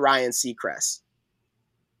other Ryan Seacrest.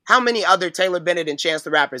 How many other Taylor Bennett and Chance the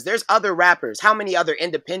Rappers? There's other rappers. How many other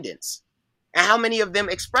independents? And how many of them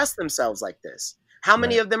express themselves like this? How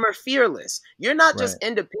many of them are fearless? You're not just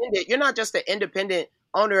independent. You're not just an independent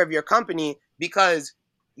owner of your company because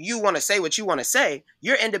you want to say what you want to say.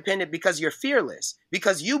 You're independent because you're fearless,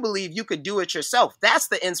 because you believe you could do it yourself. That's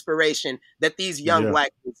the inspiration that these young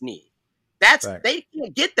black kids need. They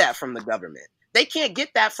can't get that from the government. They can't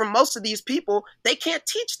get that from most of these people. They can't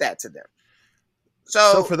teach that to them.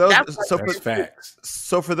 So for those, that's facts.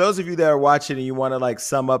 So for those of you that are watching and you want to like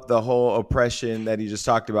sum up the whole oppression that he just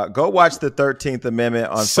talked about, go watch the 13th Amendment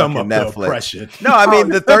on fucking Netflix. No, I mean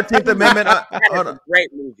the 13th Amendment.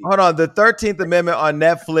 Great movie. Hold on, the 13th Amendment on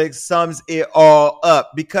Netflix sums it all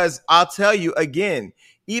up. Because I'll tell you again,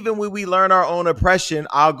 even when we learn our own oppression,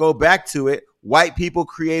 I'll go back to it. White people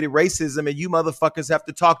created racism and you motherfuckers have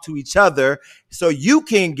to talk to each other so you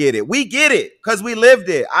can get it. We get it because we lived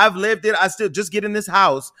it. I've lived it. I still just get in this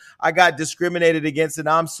house. I got discriminated against and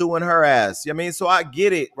I'm suing her ass. I mean, so I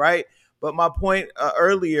get it, right? But my point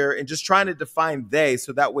earlier and just trying to define they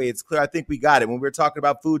so that way it's clear. I think we got it. When we were talking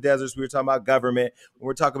about food deserts, we were talking about government. When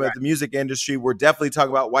we're talking about the music industry, we're definitely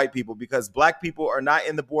talking about white people because black people are not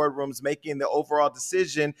in the boardrooms making the overall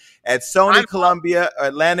decision at Sony, Columbia,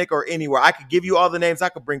 Atlantic, or anywhere. I could give you all the names. I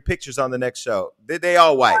could bring pictures on the next show. They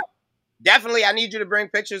all white. Definitely, I need you to bring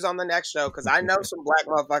pictures on the next show because I know some black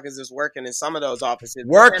motherfuckers is working in some of those offices.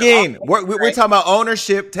 Working. We're talking about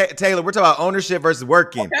ownership, Taylor. We're talking about ownership versus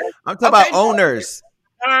working. Okay. I'm talking about owners.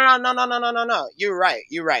 No. You're right.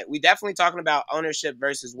 We definitely talking about ownership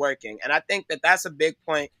versus working. And I think that that's a big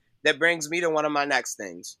point that brings me to one of my next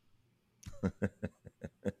things.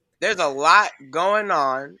 There's a lot going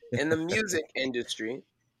on in the music industry,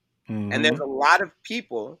 and there's a lot of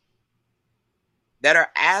people that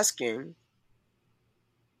are asking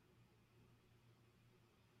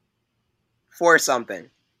for something.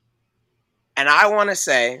 And I want to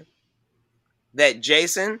say that,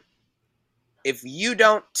 Jason, if you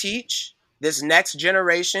don't teach this next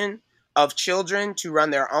generation of children to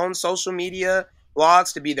run their own social media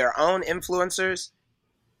blogs, to be their own influencers,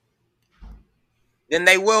 then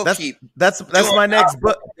they will keep. That's my next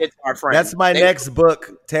book. That's my next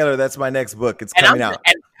book, Taylor. That's my next book. It's coming out.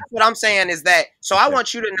 And that's what I'm saying is that. So I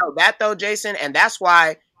want you to know that, though, Jason, and that's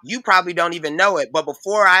why you probably don't even know it. But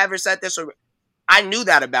before I ever said this, I knew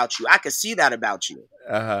that about you. I could see that about you.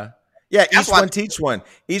 Yeah, each one teach one.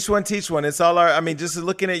 Each one teach one. It's all just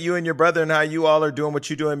looking at you and your brother and how you all are doing what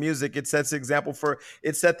you do in music. It set the example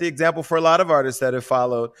for a lot of artists that have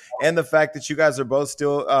followed. And the fact that you guys are both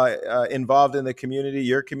still involved in the community,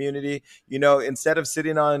 your community, instead of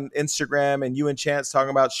sitting on Instagram and you and Chance talking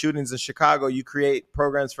about shootings in Chicago, you create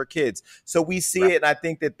programs for kids. So we see it. And I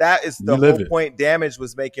think that is the whole point Damage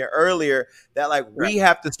was making earlier, that we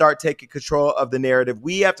have to start taking control of the narrative.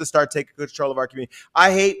 We have to start taking control of our community.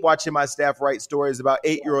 I hate watching my staff write stories about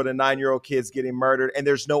 8-year-old and 9-year-old kids getting murdered, and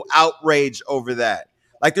there's no outrage over that.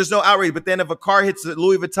 There's no outrage. But then if a car hits a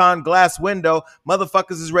Louis Vuitton glass window,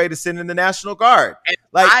 motherfuckers is ready to send in the National Guard.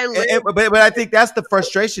 But I think that's the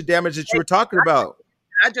frustration Damage that you were talking about.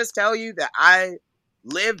 Can I just tell you that I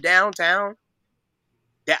live downtown,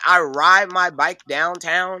 that I ride my bike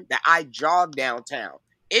downtown, that I jog downtown.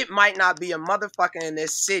 It might not be a motherfucker in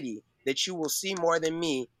this city that you will see more than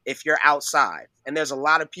me if you're outside. And there's a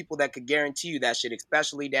lot of people that could guarantee you that shit,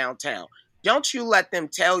 especially downtown. Don't you let them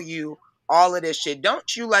tell you all of this shit.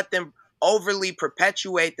 Don't you let them overly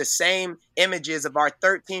perpetuate the same images of our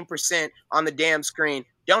 13% on the damn screen.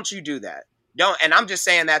 Don't you do that. And I'm just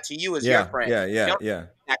saying that to you as your friend. Yeah.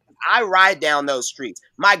 I ride down those streets.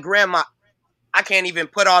 My grandma, I can't even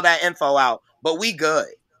put all that info out, but we good.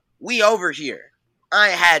 We over here. I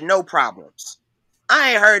ain't had no problems.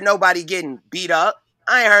 I ain't heard nobody getting beat up.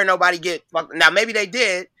 I ain't heard nobody get fucked. Now, maybe they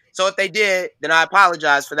did. So if they did, then I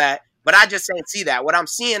apologize for that. But I just ain't see that. What I'm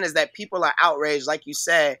seeing is that people are outraged, like you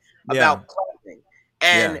said, about clothing.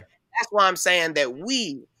 And that's why I'm saying that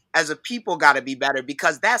we, as a people, got to be better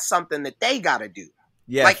because that's something that they got to do.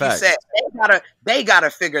 Yeah, Like you said, facts. they gotta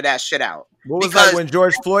figure that shit out. What was Because like when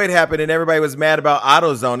George Floyd happened and everybody was mad about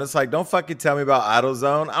AutoZone? It's like, don't fucking tell me about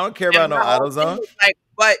AutoZone. I don't care about no my whole thing AutoZone. is like,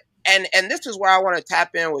 but and this is where I want to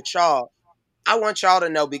tap in with y'all. I want y'all to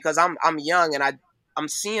know because I'm young and I'm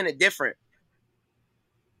seeing it different.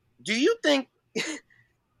 Do you think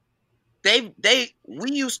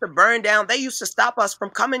we used to burn down? They used to stop us from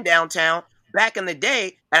coming downtown back in the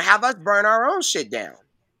day and have us burn our own shit down.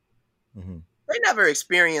 Mm-hmm. They never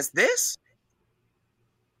experienced this.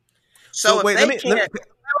 So if wait, they can't,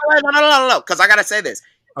 no, because I gotta say this.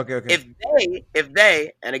 Okay. If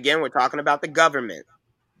they, and again, we're talking about the government.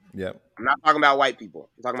 Yep. I'm not talking about white people.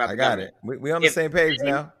 I'm talking about I the got government. it. We on the same page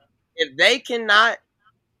now. If they cannot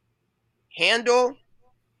handle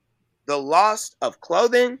the loss of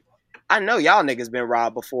clothing, I know y'all niggas been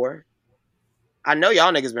robbed before.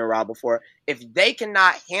 If they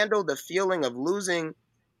cannot handle the feeling of losing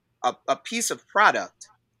a piece of product,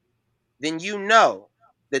 then you know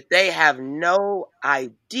that they have no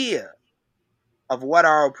idea of what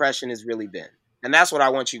our oppression has really been. And that's what I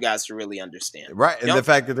want you guys to really understand. Right. And the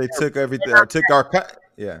fact that they took everything, took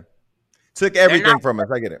They're everything not, from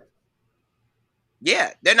us. I get it.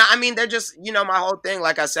 yeah, they're not. I mean, they're just, my whole thing,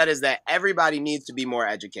 like I said, is that everybody needs to be more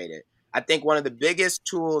educated. I think one of the biggest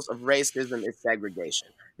tools of racism is segregation.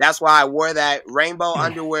 That's why I wore that rainbow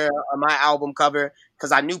underwear on my album cover,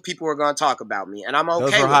 because I knew people were going to talk about me, and I'm okay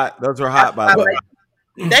Those were with hot. it. Those were hot, by the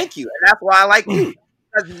way. Thank you. And that's why I like you.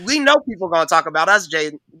 Because we know people are going to talk about us,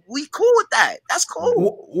 Jay. We cool with that. That's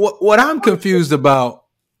cool. What I'm confused about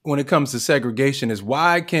when it comes to segregation is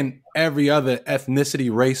why can every other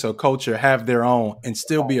ethnicity, race, or culture have their own and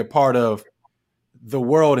still be a part of the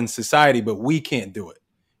world and society, but we can't do it?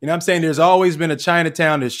 You know what I'm saying? There's always been a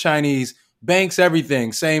Chinatown, there's Chinese, banks,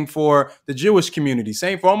 everything. Same for the Jewish community,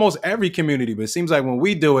 same for almost every community. But it seems like when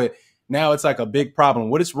we do it, now it's like a big problem.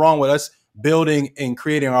 What is wrong with us building and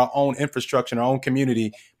creating our own infrastructure, our own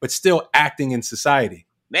community, but still acting in society?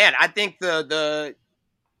 Man, I think like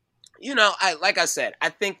I said, I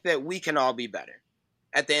think that we can all be better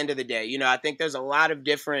at the end of the day. I think there's a lot of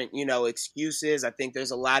different, excuses. I think there's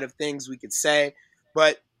a lot of things we could say,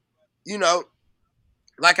 but,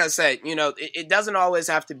 like I said, it doesn't always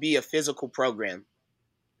have to be a physical program.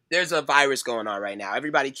 There's a virus going on right now.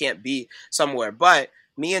 Everybody can't be somewhere, but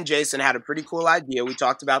me and Jason had a pretty cool idea. We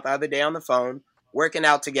talked about the other day on the phone, working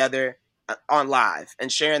out together on live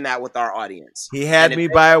and sharing that with our audience. He had me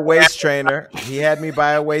buy a waist trainer. I had to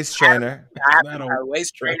buy a waist trainer.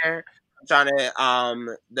 I'm trying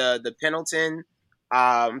to the Pendleton.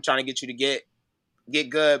 I'm trying to get you to get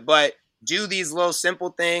good, but do these little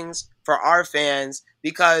simple things for our fans,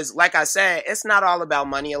 because like I said, it's not all about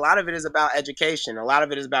money. A lot of it is about education. A lot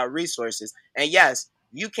of it is about resources. And yes,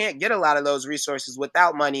 you can't get a lot of those resources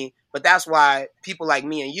without money, but that's why people like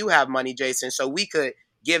me and you have money, Jason, so we could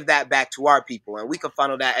give that back to our people and we could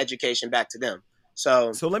funnel that education back to them.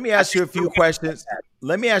 So let me ask you a few questions.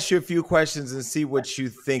 Let me ask you a few questions and see what you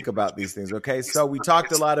think about these things. Okay. So we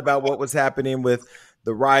talked a lot about what was happening with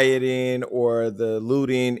the rioting or the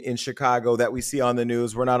looting in Chicago that we see on the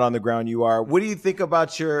news. We're not on the ground. You are. What do you think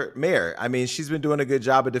about your mayor? I mean, she's been doing a good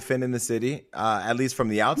job of defending the city, at least from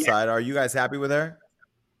the outside. Yeah. Are you guys happy with her?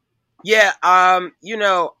 Yeah.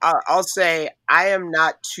 I'll say I am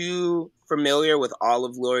not too familiar with all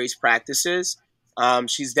of Lori's practices.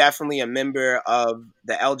 She's definitely a member of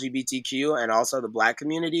the LGBTQ and also the Black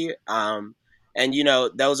community. And,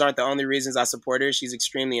 those aren't the only reasons I support her. She's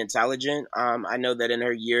extremely intelligent. I know that in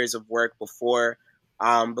her years of work before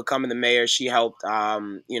becoming the mayor, she helped, I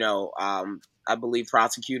believe,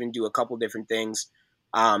 prosecute and do a couple different things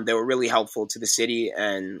that were really helpful to the city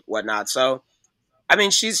and whatnot. So, I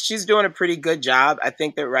mean, she's doing a pretty good job. I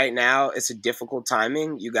think that right now it's a difficult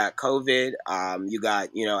timing. You got COVID. You got,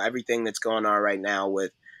 everything that's going on right now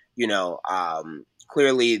with,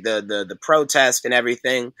 clearly the protest and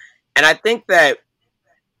everything. And I think that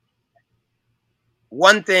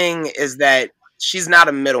one thing is that she's not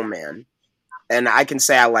a middleman. And I can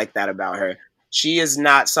say I like that about her. She is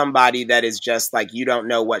not somebody that is just like, you don't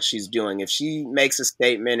know what she's doing. If she makes a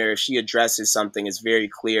statement or if she addresses something, it's very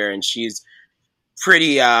clear. And she's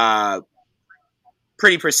pretty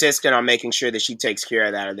persistent on making sure that she takes care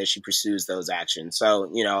of that or that she pursues those actions. So,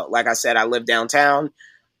 like I said, I live downtown.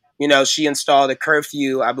 She installed a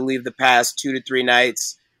curfew, I believe, the past 2 to 3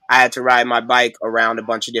 nights. I had to ride my bike around a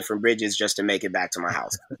bunch of different bridges just to make it back to my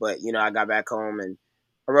house. But, I got back home and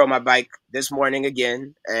I rode my bike this morning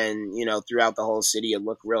again. And, throughout the whole city, it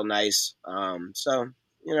looked real nice. So,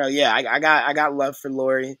 I got love for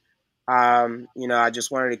Lori. I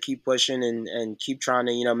just wanted to keep pushing and keep trying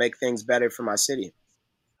to, make things better for my city.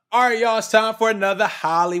 All right, y'all, it's time for another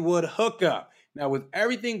Hollywood hookup. Now, with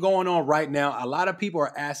everything going on right now, a lot of people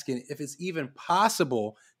are asking if it's even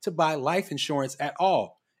possible to buy life insurance at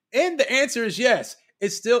all. And the answer is yes.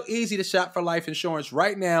 It's still easy to shop for life insurance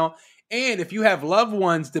right now. And if you have loved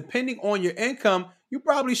ones, depending on your income, you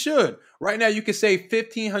probably should. Right now, you can save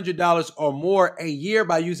 $1,500 or more a year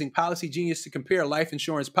by using Policy Genius to compare life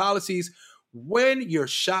insurance policies. When you're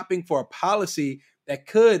shopping for a policy that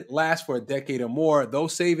could last for a decade or more,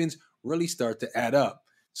 those savings really start to add up.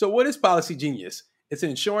 So what is Policy Genius? It's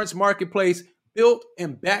an insurance marketplace built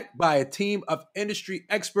and backed by a team of industry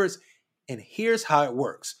experts. And here's how it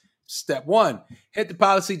works. Step one, head to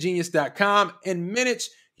policygenius.com. In minutes,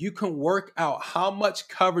 you can work out how much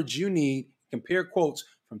coverage you need, compare quotes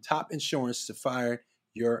from top insurance to find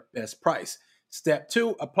your best price. Step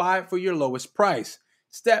two, apply for your lowest price.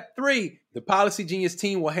 Step three, the Policy Genius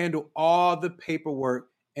team will handle all the paperwork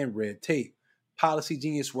and red tape. Policy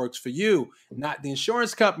Genius works for you, not the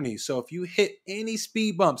insurance company. So if you hit any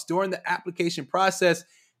speed bumps during the application process,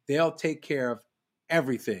 they'll take care of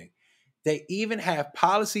everything. They even have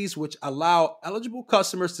policies which allow eligible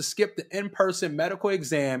customers to skip the in-person medical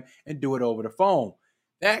exam and do it over the phone.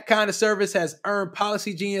 That kind of service has earned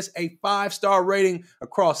Policy Genius a 5-star rating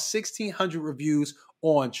across 1,600 reviews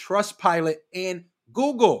on Trustpilot and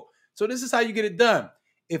Google. So this is how you get it done.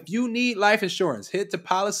 If you need life insurance, head to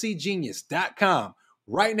policygenius.com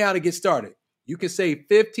right now to get started. You can save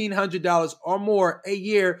 $1,500 or more a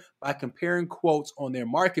year by comparing quotes on their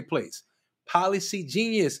marketplace. Policy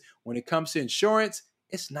Genius, when it comes to insurance,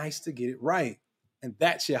 it's nice to get it right. And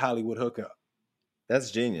that's your Hollywood hookup. That's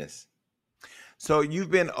genius. So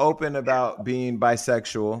you've been open about being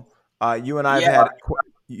bisexual. You and I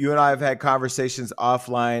have had conversations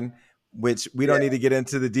offline, which we don't need to get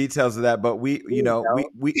into the details of that, but we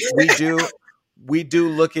do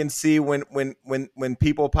look and see when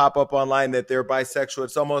people pop up online that they're bisexual,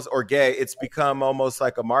 it's almost, or gay, it's become almost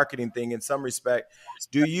like a marketing thing in some respect.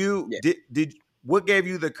 Do you did what gave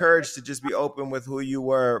you the courage to just be open with who you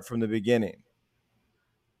were from the beginning?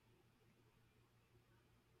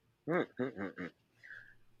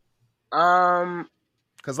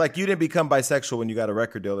 Because like you didn't become bisexual when you got a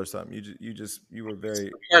record deal or something. You were very,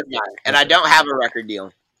 and I don't have a record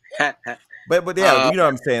deal. but yeah, you know what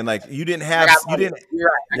I'm saying. Like you didn't have, you didn't. You're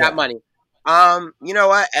right. I got money. You know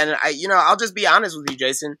what? And I'll just be honest with you,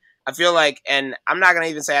 Jason. I feel like, and I'm not gonna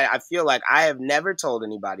even say I feel like I have never told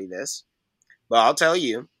anybody this, but I'll tell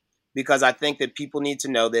you because I think that people need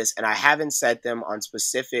to know this, and I haven't said them on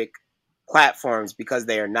specific platforms because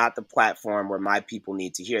they are not the platform where my people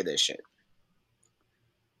need to hear this shit.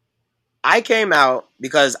 I came out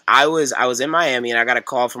because I was in Miami and I got a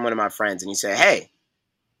call from one of my friends and he said, "Hey,"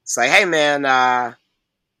 it's like, "Hey man,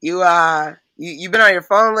 you been on your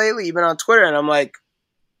phone lately? You been on Twitter?" And I'm like,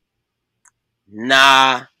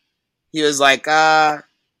 "Nah." He was like,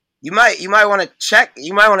 you might want to check.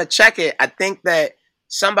 You might want to check it. I think that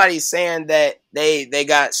somebody's saying that they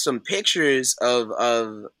got some pictures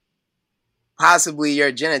of possibly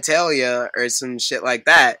your genitalia or some shit like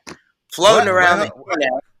that floating around the internet.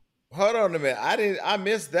 Hold on a minute. I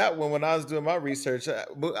missed that one when I was doing my research. I'll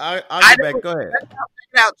go back. Go ahead.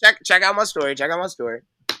 Check out my story. Check out my story.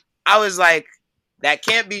 I was like, that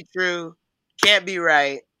can't be true. Can't be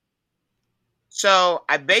right. So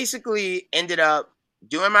I basically ended up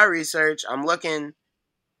doing my research. I'm looking.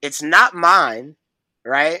 It's not mine,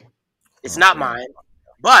 right? It's not mine.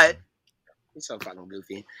 But it's so fucking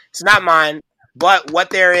goofy. It's not mine. But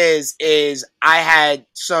what there is I had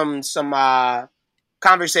some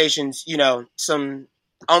conversations, some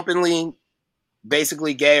openly,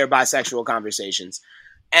 basically gay or bisexual conversations.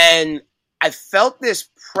 And I felt this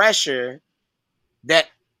pressure that,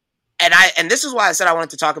 and this is why I said I wanted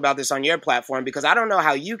to talk about this on your platform, because I don't know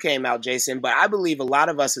how you came out, Jason, but I believe a lot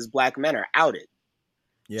of us as black men are outed.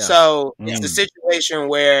 Yeah. So it's the situation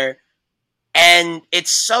where, and it's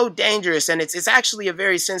so dangerous, and it's actually a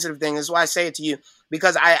very sensitive thing. That's why I say it to you,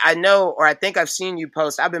 because I know, or I think I've seen you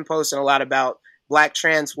post, I've been posting a lot about Black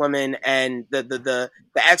trans women and the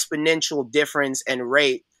exponential difference and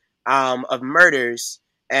rate of murders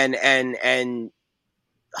and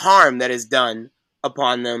harm that is done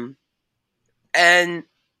upon them. And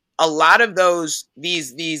a lot of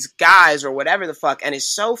these guys or whatever the fuck, and it's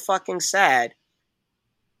so fucking sad,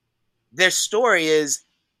 their story is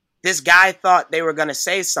this guy thought they were going to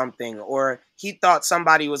say something, or he thought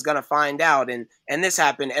somebody was going to find out, and this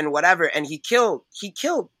happened and whatever, and he killed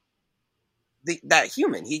that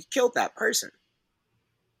human. He killed that person.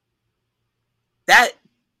 That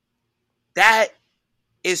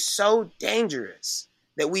is so dangerous,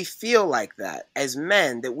 that we feel like that as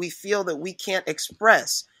men, that we feel that we can't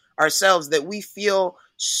express ourselves that we feel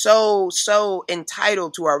so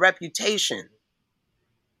entitled to our reputation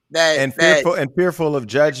and fearful of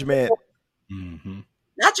judgment. Mm-hmm.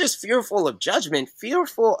 Not just fearful of judgment,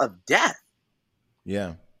 fearful of death.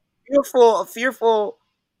 Yeah. Fearful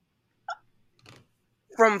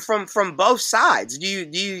from both sides. Do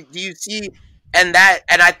you see? And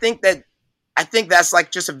I think that's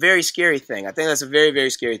like just a very scary thing. I think that's a very,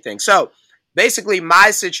 very scary thing. So basically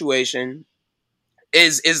my situation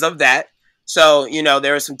is of that. So,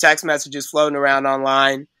 there were some text messages floating around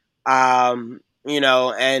online, and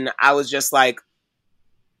I was just like,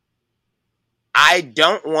 I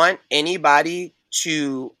don't want anybody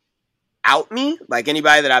to out me, like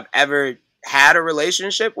anybody that I've ever had a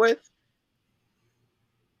relationship with.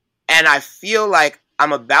 And I feel like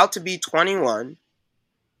I'm about to be 21.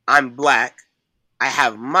 I'm black. I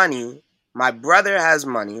have money. My brother has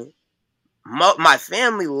money. My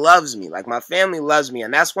family loves me. Like, my family loves me.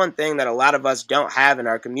 And that's one thing that a lot of us don't have in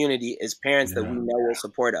our community is parents that we know will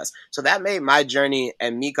support us. So that made my journey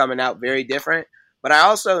and me coming out very different. But I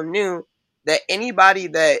also knew that anybody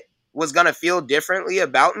that was going to feel differently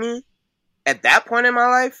about me at that point in my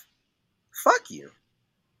life, fuck you.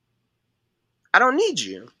 I don't need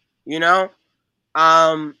you,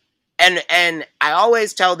 And I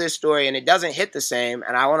always tell this story, and it doesn't hit the same.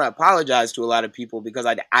 And I want to apologize to a lot of people because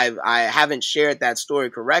I haven't shared that story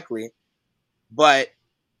correctly. But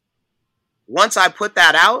once I put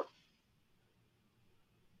that out,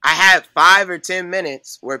 I had 5 or 10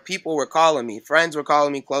 minutes where people were calling me, friends were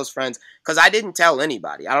calling me, close friends, because I didn't tell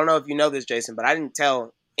anybody. I don't know if you know this, Jason, but I didn't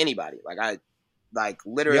tell anybody.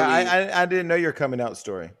 Literally. Yeah, I didn't know your coming out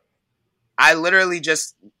story. I literally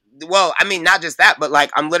just. Well, I mean, not just that, but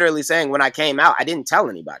I'm literally saying when I came out, I didn't tell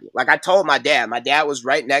anybody. I told my dad. My dad was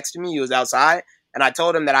right next to me. He was outside. And I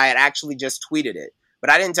told him that I had actually just tweeted it. But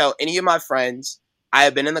I didn't tell any of my friends. I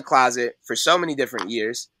had been in the closet for so many different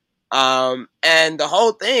years. And the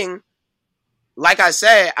whole thing, like I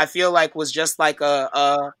said, I feel like was just like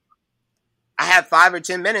I had 5 or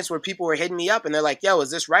 10 minutes where people were hitting me up and they're like, yo,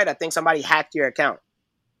 is this right? I think somebody hacked your account.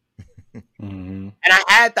 Mm-hmm. And I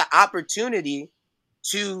had the opportunity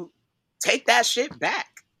to take that shit back.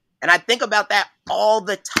 And I think about that all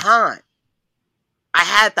the time. I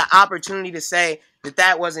had the opportunity to say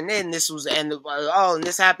that wasn't it, and this was, and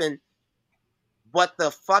this happened. But the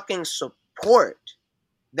fucking support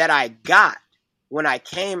that I got when I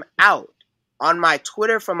came out on my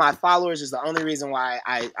Twitter from my followers is the only reason why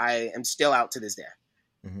I am still out to this day.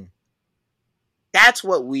 Mm-hmm. That's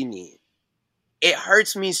what we need. It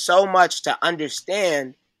hurts me so much to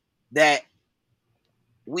understand that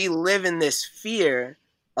we live in this fear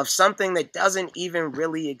of something that doesn't even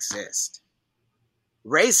really exist.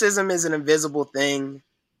 Racism is an invisible thing.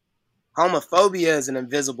 Homophobia is an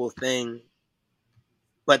invisible thing.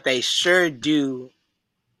 But they sure do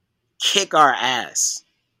kick our ass,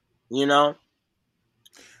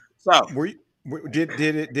 So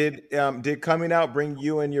did coming out bring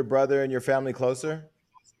you and your brother and your family closer?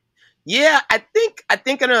 Yeah, I think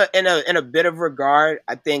in a bit of regard,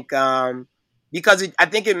 I think because I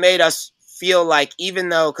think it made us feel like, even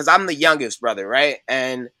though, because I'm the youngest brother, right?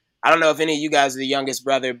 And I don't know if any of you guys are the youngest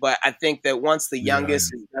brother, but I think that once the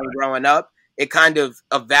youngest is done growing up, it kind of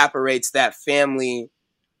evaporates that family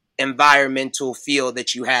environmental feel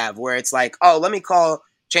that you have, where it's like, oh, let me call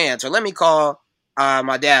Chance, or let me call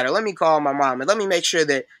my dad, or let me call my mom, and let me make sure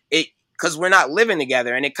that it, because we're not living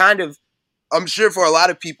together. And it kind of, I'm sure for a lot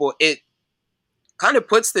of people, it kind of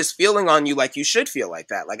puts this feeling on you like you should feel like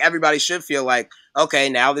that. Like everybody should feel like, okay,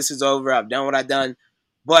 now this is over. I've done what I've done.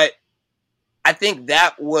 But I think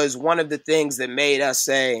that was one of the things that made us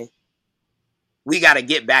say, we got to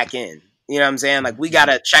get back in. You know what I'm saying? Like, we got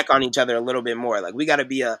to check on each other a little bit more. Like, we got to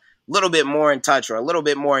be a little bit more in touch, or a little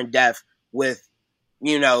bit more in depth with,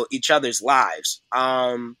 each other's lives.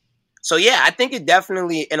 So yeah, I think it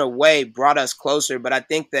definitely in a way brought us closer. But I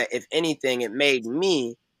think that if anything, it made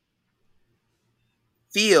me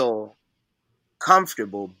feel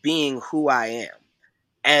comfortable being who I am.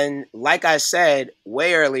 And like I said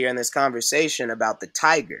way earlier in this conversation about the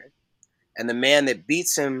tiger and the man that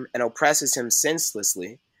beats him and oppresses him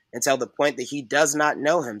senselessly until the point that he does not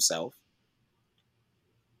know himself,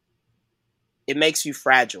 it makes you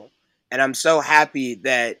fragile. And I'm so happy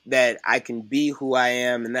that I can be who I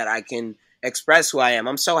am and that I can express who I am.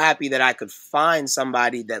 I'm so happy that I could find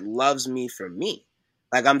somebody that loves me for me.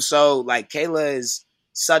 Kayla is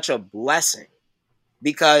such a blessing,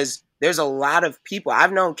 because there's a lot of people.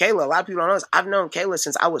 I've known Kayla. A lot of people don't know this. I've known Kayla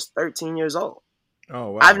since I was 13 years old.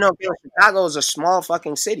 Oh, wow. I've known Kayla. Chicago is a small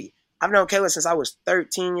fucking city. I've known Kayla since I was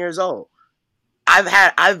 13 years old.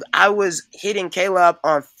 I was hitting Kayla up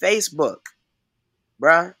on Facebook,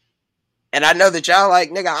 bruh. And I know that y'all like,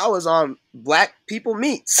 nigga, I was on Black People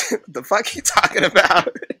Meets. What the fuck you talking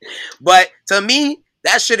about? But to me,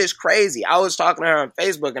 that shit is crazy. I was talking to her on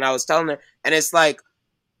Facebook and I was telling her, and it's like,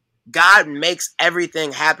 God makes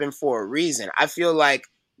everything happen for a reason. I feel like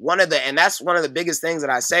and that's one of the biggest things that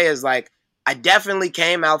I say is like, I definitely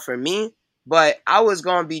came out for me, but I was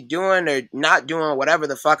going to be doing or not doing whatever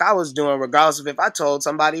the fuck I was doing, regardless of if I told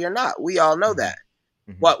somebody or not. We all know that.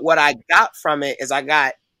 Mm-hmm. But what I got from it is I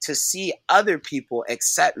got to see other people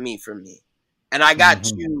accept me for me. And I got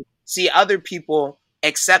to see other people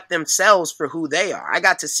accept themselves for who they are. I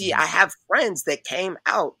got to see, I have friends that came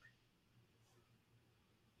out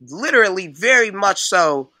literally very much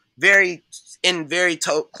so, very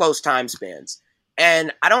close time spans.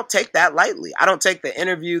 And I don't take that lightly. I don't take the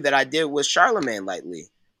interview that I did with Charlamagne lightly,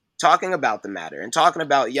 talking about the matter and talking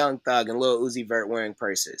about Young Thug and Lil Uzi Vert wearing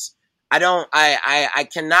purses. I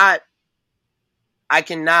cannot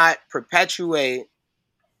perpetuate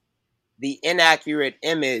the inaccurate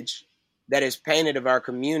image that is painted of our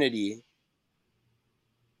community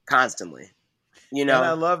constantly. You know,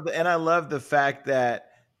 and I love the fact that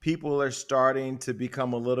people are starting to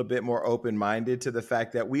become a little bit more open-minded to the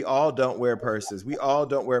fact that we all don't wear purses. We all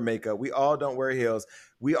don't wear makeup. We all don't wear heels.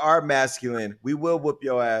 We are masculine. We will whoop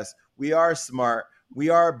your ass. We are smart. We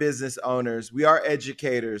are business owners. We are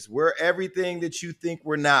educators. We're everything that you think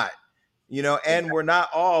we're not, you know, and we're not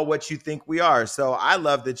all what you think we are. So I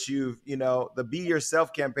love that the Be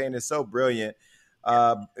Yourself campaign is so brilliant.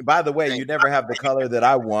 By the way, you never have the color that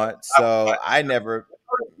I want. So I never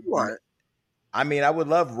want. I mean, I would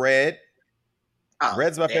love red. Oh,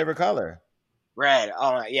 red's my favorite color. Red.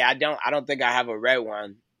 Oh yeah, I don't think I have a red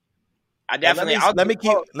one. I definitely.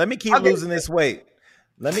 Let me keep losing this weight.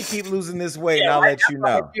 Let me keep losing this weight, and I'll let you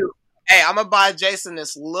know. Hey, I'm gonna buy Jason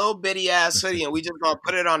this little bitty ass hoodie, and we just gonna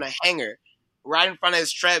put it on a hanger right in front of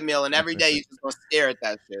his treadmill, and every day you just gonna stare at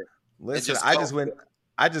that shit. Listen,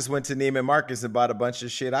 I just went to Neiman Marcus and bought a bunch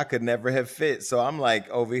of shit I could never have fit. So I'm like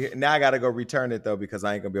over here. Now I got to go return it, though, because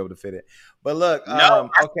I ain't going to be able to fit it. But look, okay. The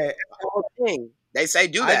whole thing. They say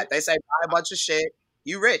do that. They say buy a bunch of shit.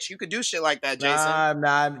 You rich. You could do shit like that, Jason.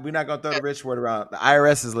 Nah, we're not going to throw the rich word around. The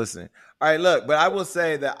IRS is listening. All right, look, but I will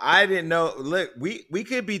say that I didn't know. Look, we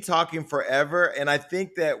could be talking forever. And I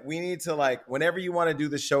think that we need to, like, whenever you want to do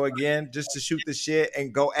the show again, just to shoot the shit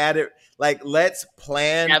and go at it. Like, let's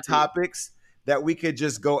plan topics that we could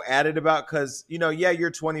just go at it about, because,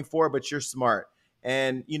 you're 24, but you're smart.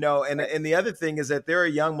 And, and the other thing is that there are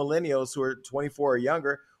young millennials who are 24 or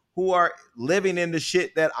younger who are living in the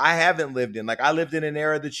shit that I haven't lived in. Like, I lived in an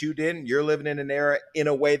era that you didn't. You're living in an era in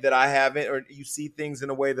a way that I haven't, or you see things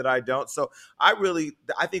in a way that I don't. So I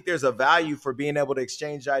think there's a value for being able to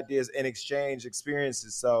exchange ideas and exchange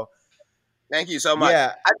experiences. So thank you so much.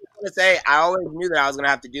 Yeah. I just want to say, I always knew that I was going to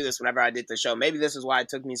have to do this whenever I did the show. Maybe this is why it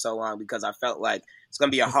took me so long, because I felt like it's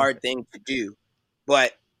going to be a hard thing to do.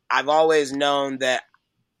 But I've always known that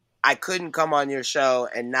I couldn't come on your show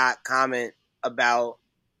and not comment about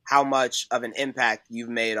how much of an impact you've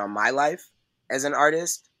made on my life as an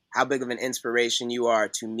artist, how big of an inspiration you are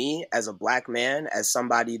to me as a Black man, as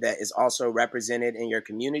somebody that is also represented in your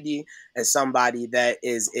community, as somebody that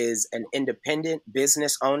is an independent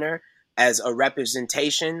business owner, as a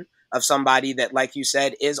representation of somebody that, like you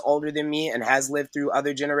said, is older than me and has lived through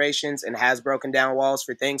other generations and has broken down walls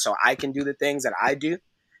for things so I can do the things that I do,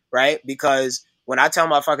 right? Because when I tell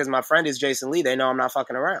motherfuckers my friend is Jason Lee, they know I'm not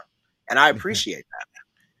fucking around. And I appreciate that.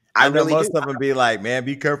 I know really most of them be like, man,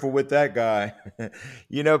 be careful with that guy.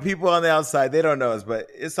 People on the outside, they don't know us, but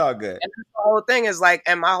it's all good. And my whole thing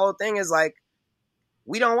is like,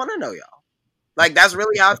 we don't want to know y'all. Like, that's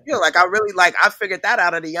really how I feel. Like, I figured that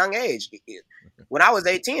out at a young age. When I was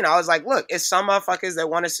 18, I was like, look, it's some motherfuckers that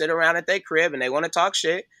want to sit around at their crib and they want to talk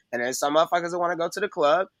shit. And there's some motherfuckers that want to go to the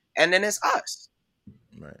club. And then it's us.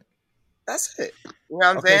 Right. That's it. You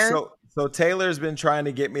know what I'm saying? So Taylor's been trying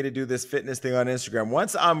to get me to do this fitness thing on Instagram.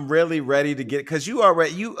 Once I'm really ready to get, because you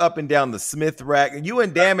up and down the Smith rack, and you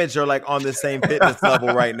and Damage are like on the same fitness level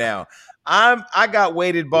right now. I got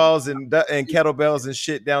weighted balls and kettlebells and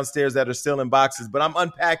shit downstairs that are still in boxes, but I'm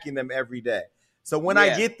unpacking them every day. So when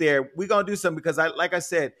I get there, we're gonna do something, because like I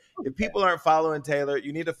said, if people aren't following Taylor,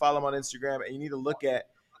 you need to follow him on Instagram, and you need to look at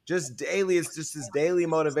just daily. It's just this daily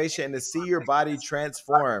motivation, and to see your body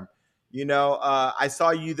transform. I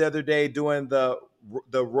saw you the other day doing the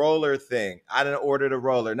roller thing. I didn't order the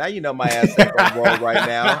roller. Now my ass ain't gonna roll right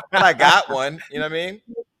now, but I got one. You know what I mean?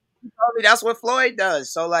 You told me that's what Floyd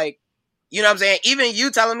does. So, like, You know what I'm saying? Even you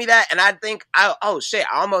telling me that, and I think, I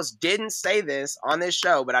almost didn't say this on this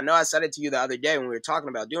show, but I know I said it to you the other day when we were talking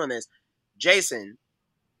about doing this. Jason,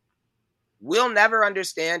 we'll never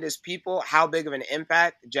understand as people how big of an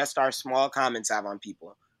impact just our small comments have on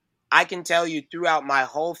people. I can tell you throughout my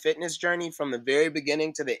whole fitness journey, from the very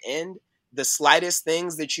beginning to the end, the slightest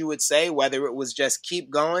things that you would say, whether it was just keep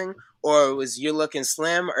going, or it was you're looking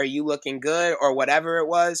slim, or you looking good, or whatever it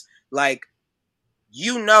was, like,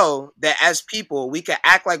 you know that as people, we can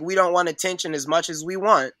act like we don't want attention as much as we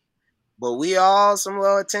want, but we all some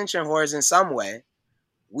little attention whores in some way.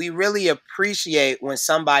 We really appreciate when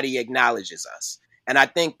somebody acknowledges us. And I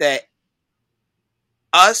think that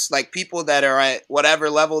us, like people that are at whatever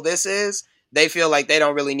level this is, they feel like they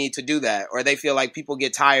don't really need to do that, or they feel like people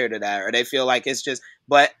get tired of that, or they feel like it's just,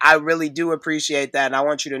 but I really do appreciate that. And I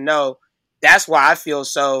want you to know that's why I feel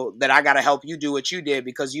so that I got to help you do what you did,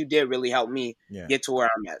 because you did really help me get to where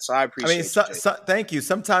I'm at. So I appreciate it. Thank you.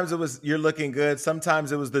 Sometimes it was you're looking good.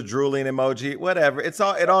 Sometimes it was the drooling emoji, whatever. It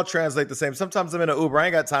all translates the same. Sometimes I'm in an Uber. I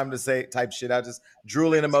ain't got time to say type shit. I just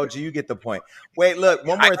drooling emoji. You get the point. Wait, look,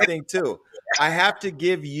 one more thing too. I have to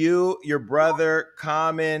give you, your brother,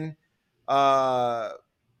 Common,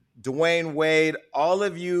 Dwayne Wade, all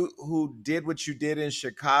of you who did what you did in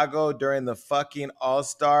Chicago during the fucking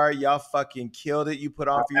All-Star, y'all fucking killed it. You put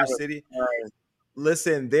on for your city.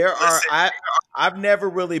 Listen, I've never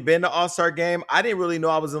really been to All-Star game. I didn't really know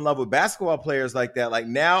I was in love with basketball players like that. Like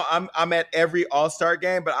now I'm at every All-Star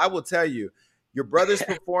game, but I will tell you, your brother's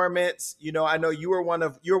performance, you know, I know you were one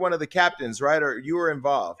of the captains, right? Or you were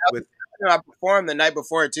involved with. I performed the night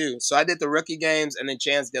before too. So I did the rookie games, and then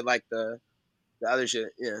Chance did like the other shit.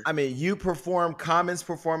 Yeah. I mean, you performed. Common's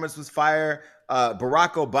performance was fire.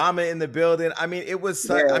 Barack Obama in the building. I mean, it was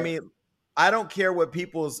such, I mean, I don't care what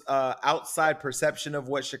people's outside perception of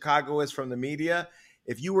what Chicago is from the media.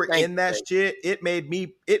 If you were in that shit, it made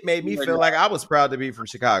me feel like I was proud to be from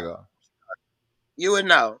Chicago. You would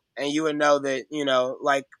know. And you would know that, you know,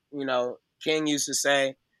 like, you know, King used to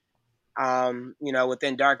say, you know,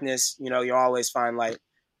 within darkness, you know, you always find light.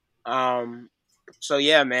 So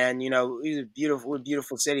yeah, man, you know, we're a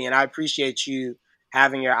beautiful city, and I appreciate you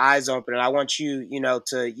having your eyes open. And I want you, you know,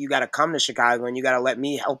 you got to come to Chicago, and you got to let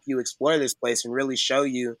me help you explore this place and really show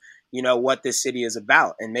you, you know, what this city is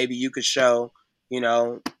about. And maybe you could show, you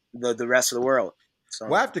know, the rest of the world. So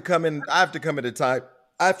well, I have to come at a time.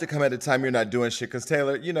 I have to come at a time you're not doing shit, because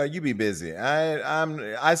Taylor, you know, you be busy.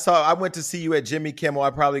 I went to see you at Jimmy Kimmel.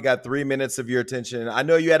 I probably got 3 minutes of your attention. I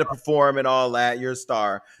know you had to perform and all that. You're a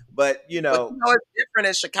star, but you know it's different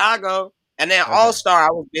in Chicago. And then All Star,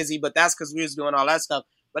 I was busy, but that's because we was doing all that stuff.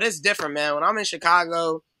 But it's different, man. When I'm in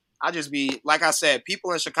Chicago, I just be, like I said,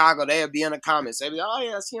 people in Chicago, they'll be in the comments. They be, oh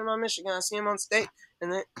yeah, I see him on Michigan, I see him on state,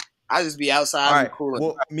 and then I just be outside. All right. Cool.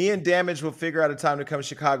 Well, me and Damage will figure out a time to come to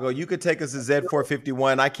Chicago. You could take us to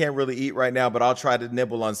Z451. I can't really eat right now, but I'll try to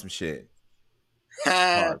nibble on some shit.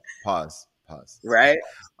 Pause. Right.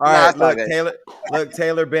 All right. Look,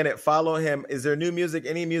 Taylor Bennett. Follow him. Is there new music?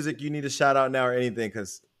 Any music you need to shout out now or anything?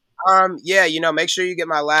 Because yeah, you know, make sure you get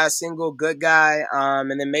my last single, Good Guy.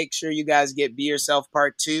 And then make sure you guys get Be Yourself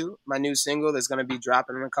Part 2, my new single that's going to be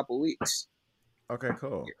dropping in a couple weeks. Okay,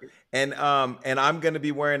 cool. And I'm going to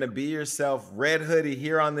be wearing a Be Yourself red hoodie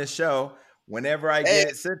here on this show whenever I get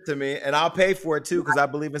it sent to me, and I'll pay for it too, because I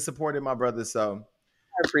believe in supporting my brother. So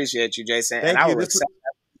I appreciate you, Jason. Thank you.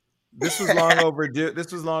 This was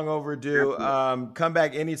long overdue. Come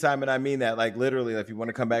back anytime, and I mean that. Like literally, if you want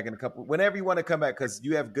to come back whenever you want to come back, because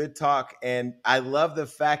you have good talk, and I love the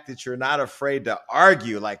fact that you're not afraid to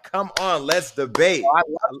argue. Like, come on, let's debate.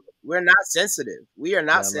 We're not sensitive. We are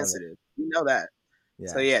not sensitive. You know that. Yeah.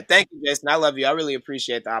 So yeah, thank you, Jason. I love you. I really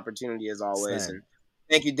appreciate the opportunity as always. Same. And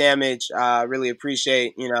thank you, Damage. Really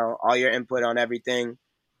appreciate, you know, all your input on everything.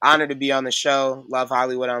 Honored to be on the show. Love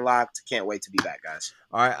Hollywood Unlocked. Can't wait to be back, guys.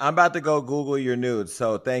 All right, I'm about to go Google your nudes.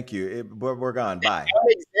 So thank you. We're gone. Bye.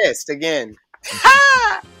 Exist again.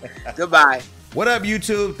 Goodbye. What up,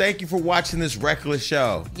 YouTube? Thank you for watching this reckless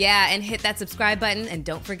show. Yeah, and hit that subscribe button, and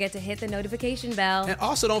don't forget to hit the notification bell. And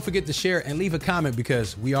also don't forget to share and leave a comment,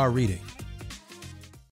 because we are reading.